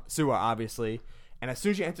the sewer, obviously. And as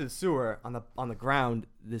soon as you enter the sewer, on the ground,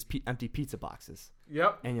 there's empty pizza boxes.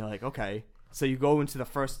 Yep. And you're like, okay. So you go into the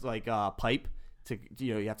first pipe to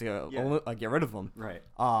you have to get rid of them. Right.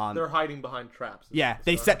 They're hiding behind traps. Yeah,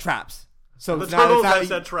 they set traps. So the turtles have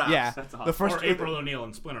set traps. Yeah. That's awesome. The first April O'Neil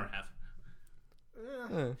and Splinter have.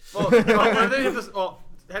 Having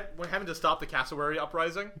to stop the cassowary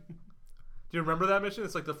uprising. Do you remember that mission?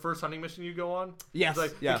 It's like the first hunting mission you go on. Yes. It's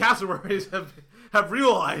like the cassowaries have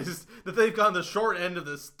realized that they've gotten the short end of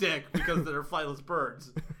the stick because they're flightless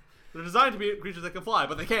birds. They're designed to be creatures that can fly,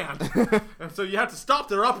 but they can't. And so you have to stop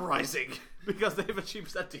their uprising because they have achieved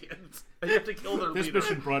sentience. And you have to kill their leader. This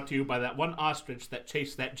mission brought to you by that one ostrich that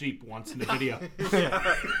chased that Jeep once in the video.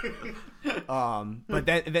 But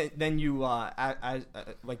then you as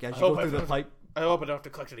you go through the pipe. I hope I don't have to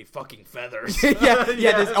collect any fucking feathers.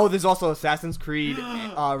 There's also Assassin's Creed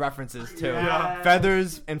references too. Yeah.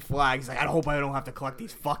 Feathers and flags. Like, I hope I don't have to collect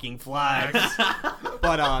these fucking flags.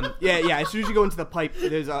 But as soon as you go into the pipe,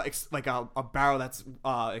 there's a barrel that's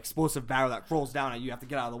explosive barrel that rolls down and you have to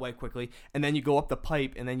get out of the way quickly. And then you go up the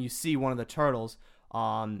pipe and then you see one of the turtles.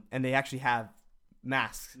 And they actually have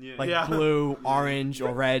masks, Yeah. like Yeah. blue, orange,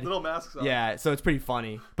 or red. Little masks on. Yeah, so it's pretty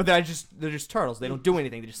funny. But they're just turtles. They don't do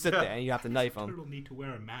anything. They just sit there, and you have to knife them. Turtle need to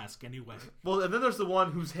wear a mask anyway. Well, and then there's the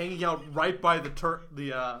one who's hanging out right by the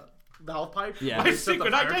valve pipe. Yeah. Like, My set the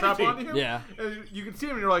secret fire trap identity. onto him. Yeah. And you can see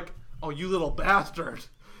him, and you're like, "Oh, you little bastard!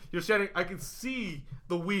 You're standing. I can see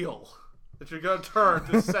the wheel that you're gonna turn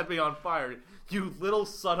to set me on fire. You little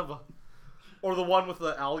son of a." Or the one with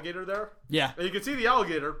the alligator there. Yeah. And you can see the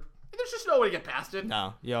alligator, and there's just no way to get past it.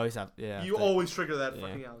 No, you always have. Yeah. You always trigger that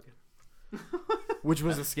fucking alligator. Which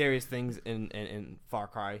was the scariest things in Far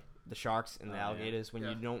Cry. The sharks and the alligators when Yeah.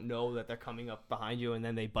 you don't know that they're coming up behind you and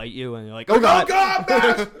then they bite you and you're like, oh god,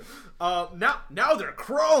 Now they're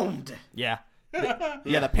chromed. Yeah.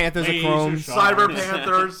 The panthers are Laser chrome. sharks. Cyber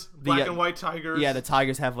panthers, black and white tigers. Yeah, the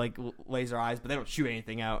tigers have like laser eyes, but they don't shoot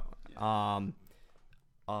anything out.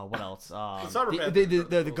 What else?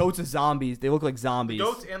 The goats are zombies. They look like zombies. The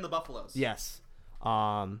goats and the buffaloes. Yes.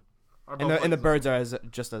 Are both And like the birds are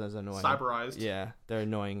just as annoying. cyberized. Yeah, they're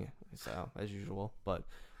annoying. So as usual, but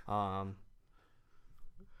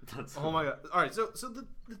That's Oh my god! All right, so the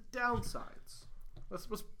downsides. Let's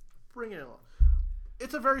bring it along.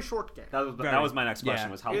 It's a very short game. that was my next question.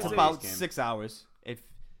 Was how it's long about is this game? 6 hours, if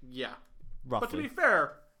Yeah, roughly. but to be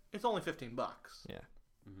fair, it's only $15. Yeah.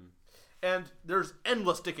 And there's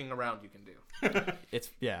endless sticking around you can do. It's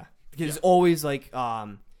because it's always like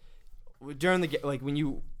during the like when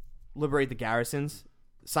you liberate the garrisons,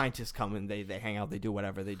 scientists come and they hang out, they do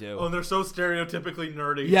whatever they do. Oh, and they're so stereotypically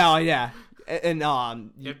nerdy. Yeah,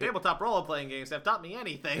 and If tabletop role-playing games have taught me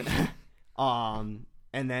anything.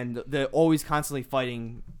 and then they're always constantly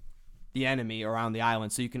fighting the enemy around the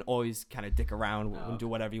island, so you can always kind of dick around and do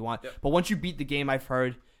whatever you want. Yep. But once you beat the game, I've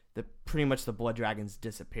heard that pretty much the blood dragons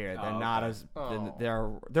disappear. They're not as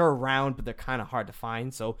they're around, but they're kind of hard to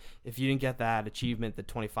find. So if you didn't get that achievement, the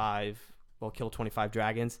 25, kill 25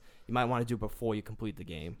 dragons, you might want to do it before you complete the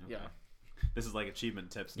game. Yeah. This is like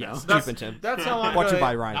achievement tips now. Yes. That's how I'm Brought to you gonna,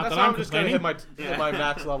 by Ryan. That's Not how that I'm I'm just gonna hit complaining. my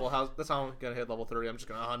max level. That's how I'm gonna hit level 30. I'm just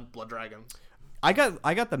gonna hunt blood dragons. I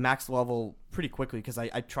got the max level pretty quickly because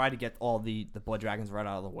I tried to get all the blood dragons right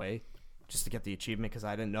out of the way just to get the achievement because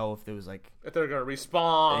I didn't know if there was like If they're gonna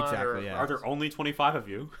respawn. Exactly, yeah. Are there only 25 of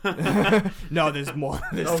you? no, there's more.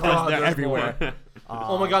 There's Oh, tons. God, They're there's everywhere.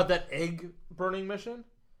 Oh my god, that egg burning mission.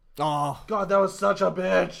 Oh, God, that was such a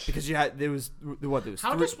bitch. because there was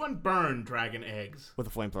How 3 does one burn dragon eggs? with a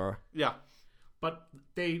flamethrower. Yeah. But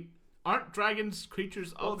they aren't dragons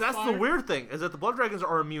creatures of Well, that's fire? the weird thing is that the blood dragons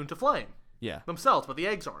are immune to flame Yeah, themselves, but the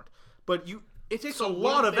eggs aren't. But it takes So a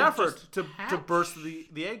lot wouldn't of they effort just to hatch? burst the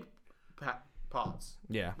egg pods.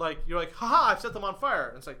 yeah, Like you're like, haha, I've set them on fire.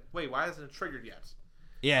 And it's like, wait, why hasn't it triggered yet?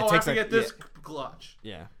 yeah. It I takes have to like, get this clutch.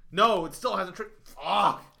 Yeah. No, it still hasn't triggered.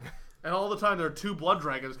 Fuck. And all the time there are 2 blood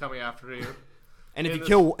dragons coming after you. And if in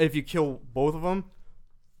you kill both of them,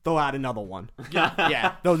 they'll add another one.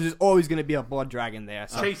 Yeah. There's always gonna be a blood dragon there.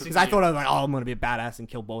 Chasing Because I you. thought I was like, oh, I'm gonna be a badass and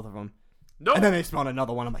kill both of them. Nope. And then they spawn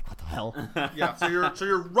another one. I'm like, what the hell? Yeah, so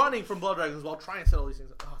you're running from blood dragons while trying to set all these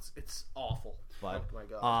things. Oh, it's awful. But, oh my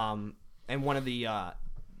god. And one of the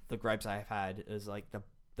gripes I've had is like the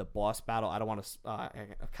boss battle. I don't want to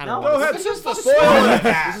kind of. Go ahead. This is the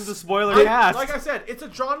This is the spoiler cast. Like I said, it's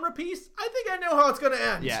a genre piece. I think I know how it's gonna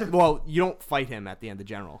end. Yeah. Well, you don't fight him at the end of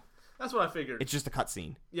General. That's what I figured. It's just a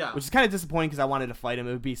cutscene. Yeah. Which is kind of disappointing because I wanted to fight him.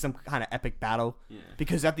 It would be some kind of epic battle. Yeah.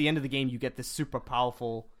 Because at the end of the game, you get this super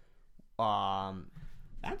powerful.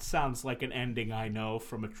 That sounds like an ending I know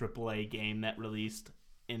from a AAA game that released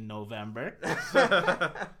in November.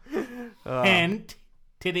 Hint,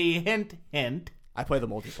 titty, hint, hint. I play the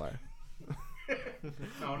multiplayer.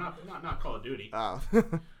 No, not Call of Duty. Oh.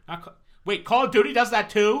 Wait, Call of Duty does that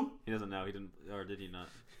too? He doesn't know. He didn't, or did he not?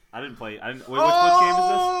 I didn't play. Which game is this?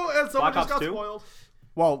 And someone Black just Ops got 2? spoiled.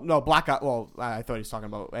 Well, no, Black Ops. Well, I thought he was talking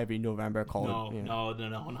about every November Call.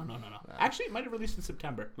 No. Actually, it might have released in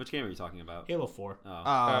September. Which game are you talking about? Halo 4.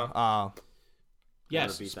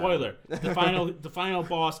 Yes, beat that spoiler. The final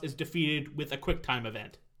boss is defeated with a quick time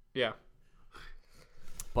event. Yeah.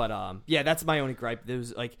 But yeah, that's my only gripe. There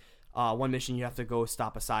was like one mission you have to go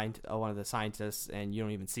stop one of the scientists, and you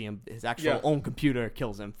don't even see him. His actual own computer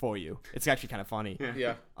kills him for you. It's actually kind of funny.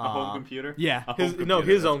 Yeah. A home computer? Yeah. A home His computer,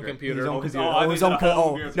 own that's computer. His own computer. I His thought own. you said a home Oh,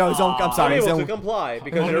 computer. no, his own. I'm sorry. His Unable to own. comply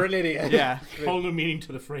because you're an idiot. Yeah. Whole new meaning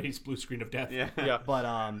to the phrase "blue screen of death." Yeah. Yeah.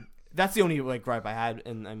 But that's the only like gripe I had,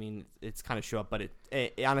 and I mean it's kind of short, but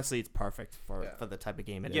it honestly it's perfect for the type of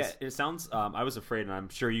game it is. Yeah, it sounds. I was afraid, and I'm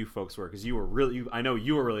sure you folks were, because you were really. I know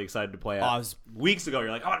you were really excited to play it. Weeks ago, you're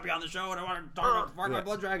like, I want to be on the show, and I want to talk about Far Cry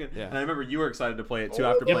Blood Dragon. Yeah. And I remember you were excited to play it too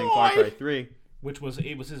after playing Far Cry 3. which was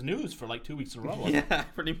his news for like 2 weeks in a row. Yeah,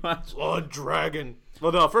 pretty much. Blood Dragon.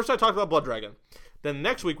 Well, no, first I talked about Blood Dragon. Then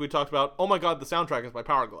next week we talked about, oh my god, the soundtrack is by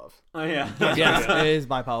Power Glove. Oh, yeah. Yes, it is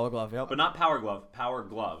by Power Glove, yep. But not Power Glove, Power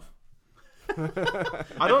Glove.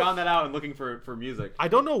 I found that out in looking for music. I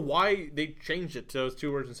don't know why they changed it to those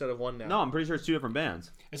 2 words instead of one now. No, I'm pretty sure it's 2 different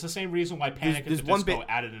bands. It's the same reason why Panic at the Disco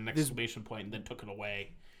added an exclamation point and then took it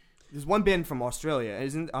away. There's one band from Australia,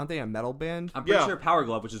 aren't they a metal band? I'm pretty sure Power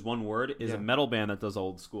Glove, which is one word, is a metal band that does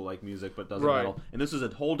old school like music but doesn't metal. And this is a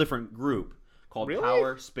whole different group called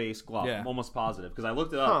Power Space Glove. Yeah. I'm almost positive because I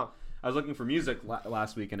looked it up. I was looking for music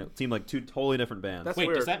last week, and it seemed like 2 totally different bands. That's Wait,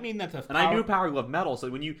 weird. does that mean that And I knew Power Glove metal, so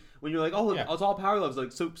when you're like, oh, it's all Power Gloves,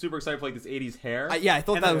 like super excited for like this 80s hair. I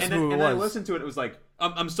thought that was who it was. And then I listened to it, it was like,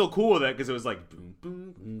 I'm still cool with it because it was like, boom,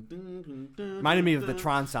 boom, boom, boom, boom, reminded me of the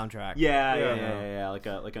Tron soundtrack. Yeah, like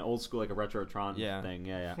an old school, like a retro Tron thing.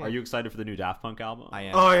 Yeah. Are you excited for the new Daft Punk album? I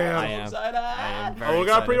am. Oh yeah, I am. Excited. I am very we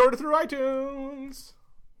got excited. pre-order through iTunes.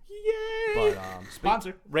 Yay! But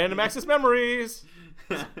sponsor? Random Access Memories.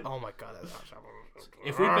 Oh my god, that's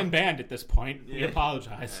If we've been banned at this point, we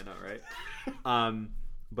apologize. I know, right?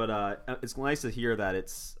 But it's nice to hear that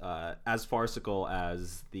it's as farcical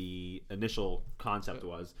as the initial concept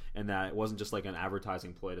was, and that it wasn't just like an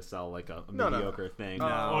advertising ploy to sell like a mediocre thing.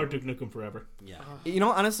 Or Duke Nukem Forever. Yeah. you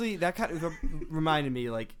know, honestly, that kind of reminded me,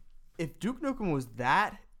 like, if Duke Nukem was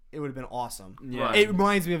that, it would have been awesome. Yeah. It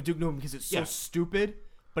reminds me of Duke Nukem because it's so stupid,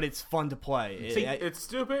 but it's fun to play. See, it's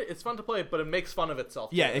stupid. It's fun to play, but it makes fun of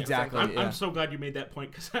itself. Yeah, exactly. I'm so glad you made that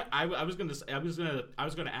point because I was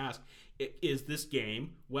gonna ask, is this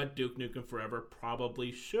game what Duke Nukem Forever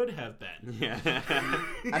probably should have been? Yeah.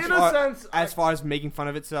 In a sense, as far as making fun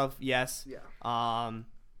of itself, yes. Yeah. I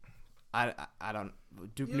don't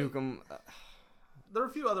Duke Nukem. There are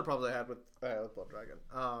a few other problems I had with Blood Dragon.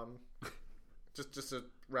 Just to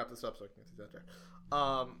wrap this up, so I can see that there.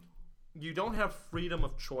 You don't have freedom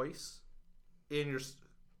of choice in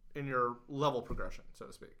your level progression, so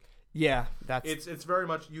to speak. Yeah, that's It's very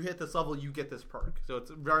much, you hit this level, you get this perk. So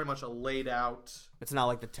it's very much a laid out. It's not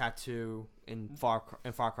like the tattoo in Far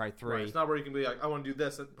Cry 3. Right. It's not where you can be like, I want to do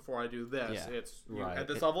this before I do this. Yeah. It's Right. at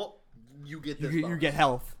this level, you get this. You get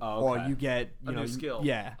health, Oh, okay. or you get A new skill.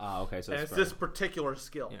 Yeah. Okay, so and it's this particular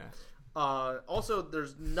skill. Yeah. Also,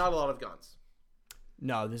 there's not a lot of guns.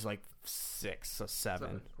 No, there's like 6 or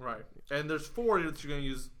 7. Right. And there's 4 that you're going to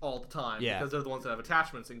use all the time because they're the ones that have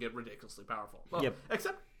attachments and get ridiculously powerful. Well, Yep.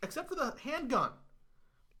 Except for the handgun.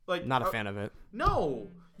 Like, Not a fan of it. No,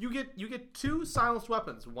 you get 2 silenced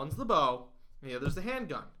weapons. One's the bow, and the other's the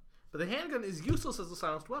handgun. But the handgun is useless as a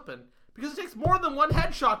silenced weapon because it takes more than one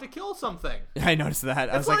headshot to kill something. I noticed that.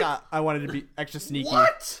 I was like, like- I wanted to be extra sneaky.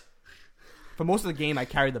 What? For most of the game, I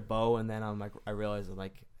carried the bow, and then I realized I'm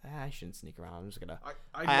like, I shouldn't sneak around. I'm just gonna.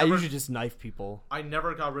 I usually just knife people. I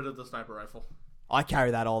never got rid of the sniper rifle. I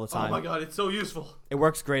carry that all the time. Oh my god, it's so useful. It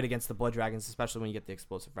works great against the blood dragons, especially when you get the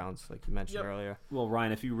explosive rounds, like you mentioned earlier. Well,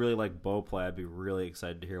 Ryan, if you really like bow play, I'd be really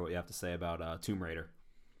excited to hear what you have to say about Tomb Raider.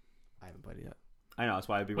 I haven't played it yet. I know, that's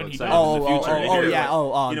why I'd be When really he excited dies. in the future. to hear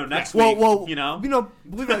yeah. next week,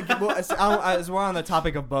 believe it, as we're on the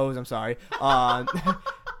topic of bows, I'm sorry.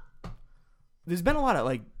 There's been a lot of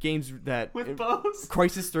like games that with bows.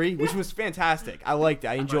 Crisis 3, which was fantastic. I liked it.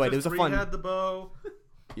 I enjoyed it. It was a fun. Had the bow.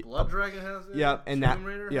 Blood Dragon has it. Yeah, and Tomb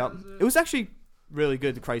Raider has it was actually really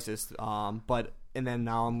good. The Crisis, and then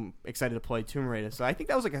now I'm excited to play Tomb Raider. So I think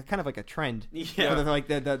that was like a kind of like a trend. Yeah, for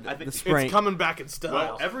the spring. It's coming back in style.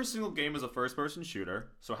 Well, every single game is a first-person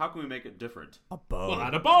shooter, so how can we make it different? A bow. Well,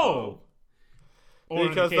 not a bow. Or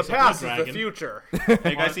because the past is the future. Have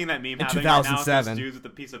you guys seen that meme In happening right now? 2007. It's dudes with a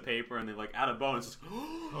piece of paper and they like add a bow and it's just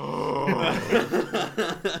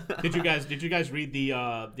Did you guys read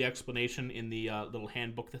the explanation in the little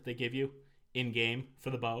handbook that they give you in game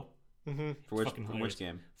for the bow? Mm-hmm. From which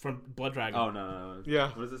game? From Blood Dragon. Oh no.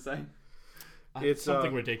 Yeah. What does it say? It's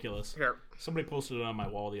something ridiculous. Here. Somebody posted it on my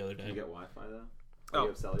wall the other day. You get Wi-Fi though? Oh, you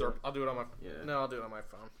have cellular? I'll do it on my. Yeah. No, I'll do it on my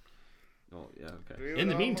phone. Oh yeah. Okay. In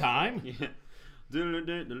the meantime, Yeah. No,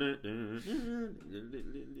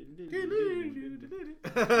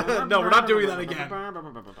 we're not doing that again.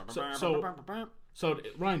 So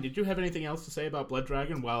Ryan, did you have anything else to say about Blood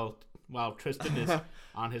Dragon while Tristan is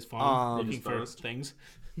on his phone looking for things?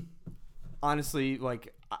 Honestly,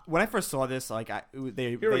 like when I first saw this, like Here we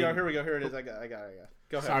go. Here it is. I got it.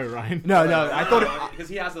 Go ahead. Sorry, Ryan. No, I thought because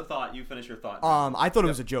he has a thought. You finish your thought. I thought it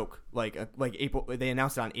was a joke. Like April, they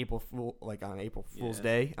announced it on April Fool's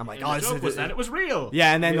Day. I'm like, The joke was that it was real.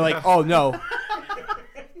 Yeah, and then like, oh no.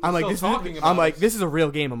 I'm like, Still this is a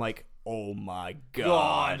real game. I'm like, oh my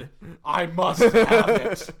god, I must have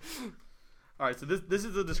it. All right, so this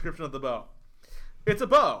is the description of the bow. It's a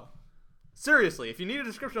bow. Seriously, if you need a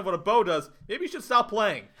description of what a bow does, maybe you should stop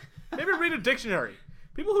playing. Maybe read a dictionary.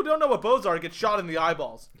 People who don't know what bows are get shot in the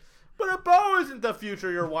eyeballs. But a bow isn't the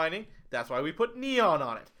future, you're whining. That's why we put neon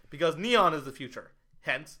on it. Because neon is the future.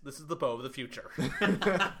 Hence, this is the bow of the future.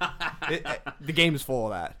 The game is full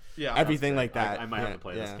of that. Yeah, everything like that. I might have to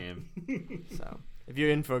play this game. So if you're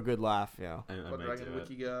in for a good laugh, Dragon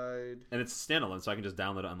Wiki Guide. And it's standalone, so I can just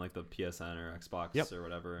download it on like the PSN or Xbox or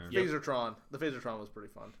whatever. Phasertron. The Phasertron was pretty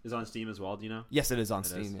fun. Is it on Steam as well? Do you know? Yes, it is on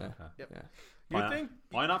Steam. Yeah. Okay. Yep. Yeah.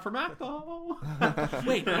 Why not for Mac though?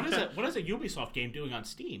 Wait, what is a Ubisoft game doing on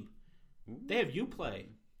Steam? They have Uplay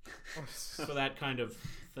for that kind of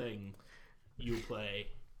thing. Uplay.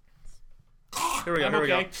 Here we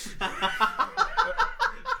go.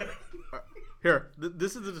 Here,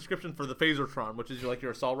 this is the description for the Phasertron, which is like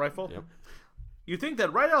your assault rifle. Yep. You think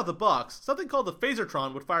that right out of the box, something called the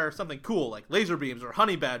Phasertron would fire something cool like laser beams or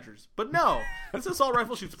honey badgers. But no, this assault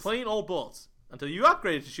rifle shoots plain old bullets until you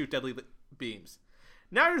upgrade it to shoot deadly beams.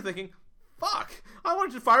 Now you're thinking, fuck, I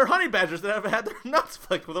wanted to fire honey badgers that have had their nuts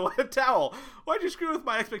flicked with a wet towel. Why'd you screw with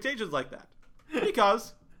my expectations like that?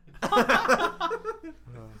 Because...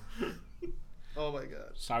 Oh my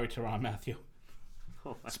god. Sorry, Tehran Matthew.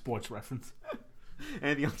 Sports reference.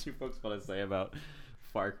 Anything else you folks want to say about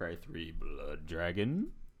Far Cry 3 Blood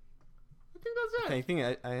Dragon? I think that's it. I think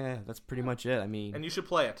that's pretty much it. I mean, and you should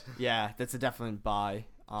play it. Yeah, that's a definite buy.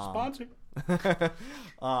 Sponsor.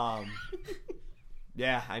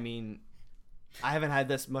 Yeah, I mean, I haven't had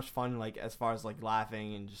this much fun, like, as far as, like,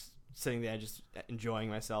 laughing and just sitting there just enjoying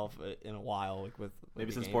myself in a while, like, with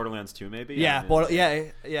maybe since game. Borderlands 2, maybe? Yeah, That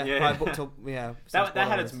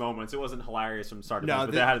had its moments. It wasn't hilarious from start to finish,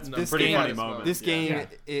 but that had its pretty funny moments. This game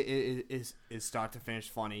is start to finish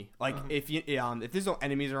funny. Like, if if there's no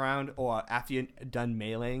enemies around, or after you're done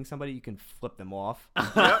meleeing somebody, you can flip them off.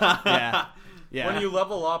 Yeah. When you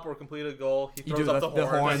level up or complete a goal, he throws up the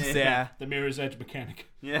horns. Yeah. The Mirror's Edge mechanic.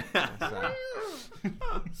 Yeah.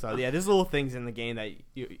 So there's little things in the game that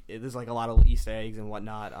there's like a lot of Easter eggs and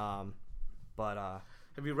whatnot.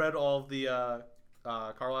 Have you read all of the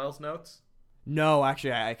Carlisle's notes? No,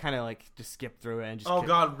 actually, I kind of like just skipped through it and just. Oh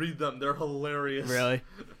God, read them! They're hilarious. Really?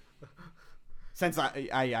 Since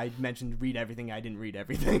I mentioned read everything, I didn't read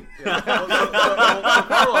everything. Yeah.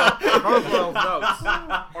 Carlisle's notes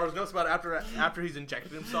are his notes about after he's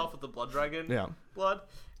injected himself with the blood dragon blood,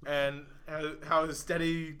 and how his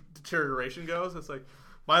steady deterioration goes. It's like,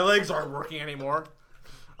 my legs aren't working anymore.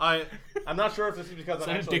 I'm not sure if this is because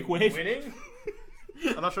I'm actually winning.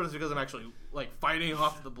 I'm not sure if it's because I'm actually like fighting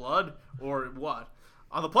off the blood or what.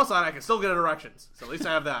 On the plus side, I can still get erections, so at least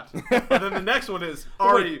I have that. And then the next one is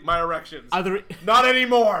already my erections. Not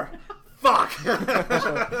anymore. Fuck.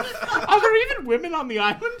 Are there even women on the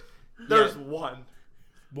island? There's one.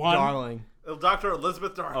 Darling. Dr.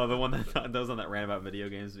 Elizabeth Darling. Oh, the one that ran about video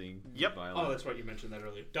games being violent. Oh, that's right. You mentioned that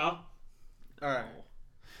earlier. Duh. All right.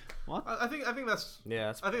 What? I think that's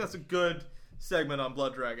I think that's a good segment on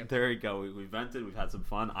Blood Dragon. There you go. We vented. We've had some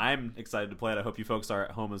fun. I'm excited to play it. I hope you folks are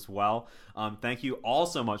at home as well. Thank you all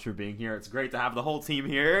so much for being here. It's great to have the whole team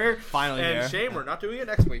here. Finally and here. shame we're not doing it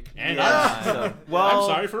next week. And I'm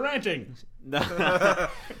sorry for ranting.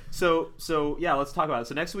 So yeah, let's talk about it.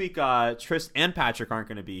 So next week, Tristan and Patrick aren't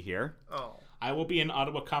going to be here. Oh. I will be in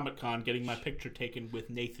Ottawa Comic Con getting my picture taken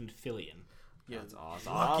with Nathan Fillion. Yeah, that's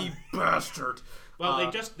awesome. Lucky bastard. Well,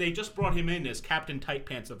 they just brought him in as Captain Tight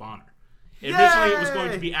Pants of Honor. Originally, it was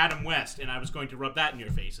going to be Adam West, and I was going to rub that in your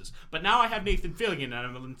faces. But now I have Nathan Fillion,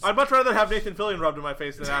 and I'd much rather have Nathan Fillion rubbed in my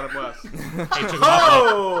face than Adam West.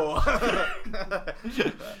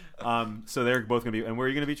 So they're both going to be... And where are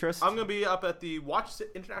you going to be, Tris? I'm going to be up at the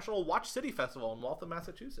International Watch City Festival in Waltham,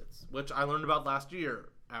 Massachusetts, which I learned about last year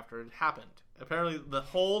after it happened. Apparently, the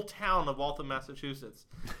whole town of Waltham, Massachusetts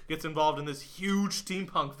gets involved in this huge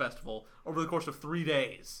steampunk festival over the course of 3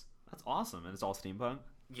 days. That's awesome, and it's all steampunk?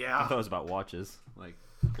 Yeah. I thought it was about watches. Like,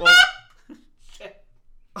 well,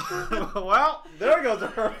 well, there goes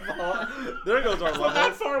our levels.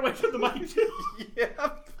 That far away from the mic, too.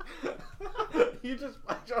 Yeah. You just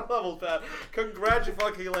spiked our levels, Pat.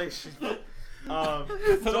 Congratulations.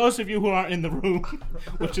 For those of you who aren't in the room,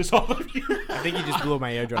 which is all of you, I think you just blew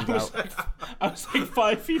my eardrums out. I was like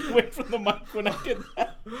 5 feet away from the mic when I did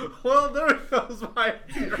that. Well, there goes my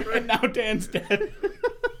eardrum. And now Dan's dead.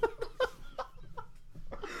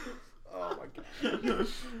 Oh my god.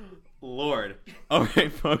 Lord. Okay,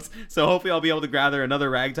 folks. So hopefully I'll be able to gather another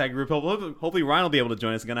ragtag group. Hopefully Ryan will be able to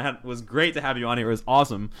join us again. It was great to have you on here. It was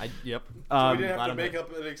awesome. Yep. We didn't have to make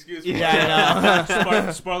up an excuse. Yeah, I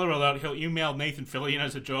know. Spoiler alert, he'll email Nathan Fillion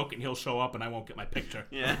as a joke, and he'll show up, and I won't get my picture.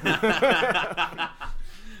 Yeah.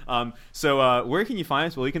 So where can you find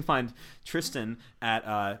us? Well, you can find Tristan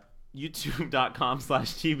at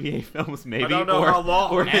youtube.com/TBA Films, maybe. I don't know how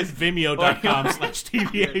long. Or his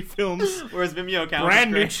Vimeo.com/TBA Films. Or his Vimeo account.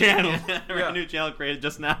 Brand new channel. Brand new channel created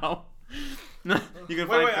just now. You can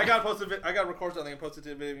wait, I gotta post I gotta record something and post it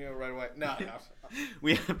to Vimeo right away. No.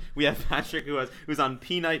 We have Patrick who's on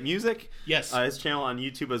P Night Music. Yes. His channel on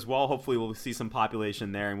YouTube as well. Hopefully we'll see some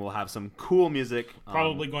population there and we'll have some cool music.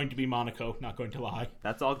 Probably going to be Monaco, not going to lie.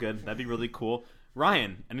 That's all good. That'd be really cool.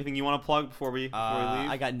 Ryan, anything you want to plug before we leave?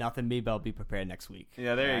 I got nothing, but I'll be prepared next week.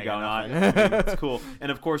 Yeah, there you go. That's cool.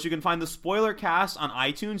 And of course, you can find the Spoilercast on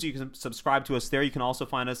iTunes. You can subscribe to us there. You can also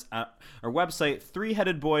find us at our website,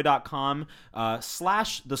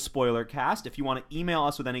 threeheadedboy.com/the Spoilercast. If you want to email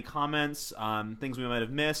us with any comments, things we might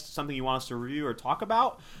have missed, something you want us to review or talk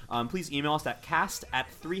about, please email us at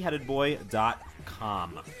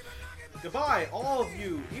cast@threeheadedboy.com. Goodbye, all of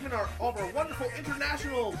you, even all of our wonderful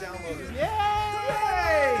international downloaders.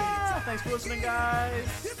 Yay! Thanks for listening,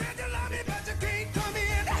 guys.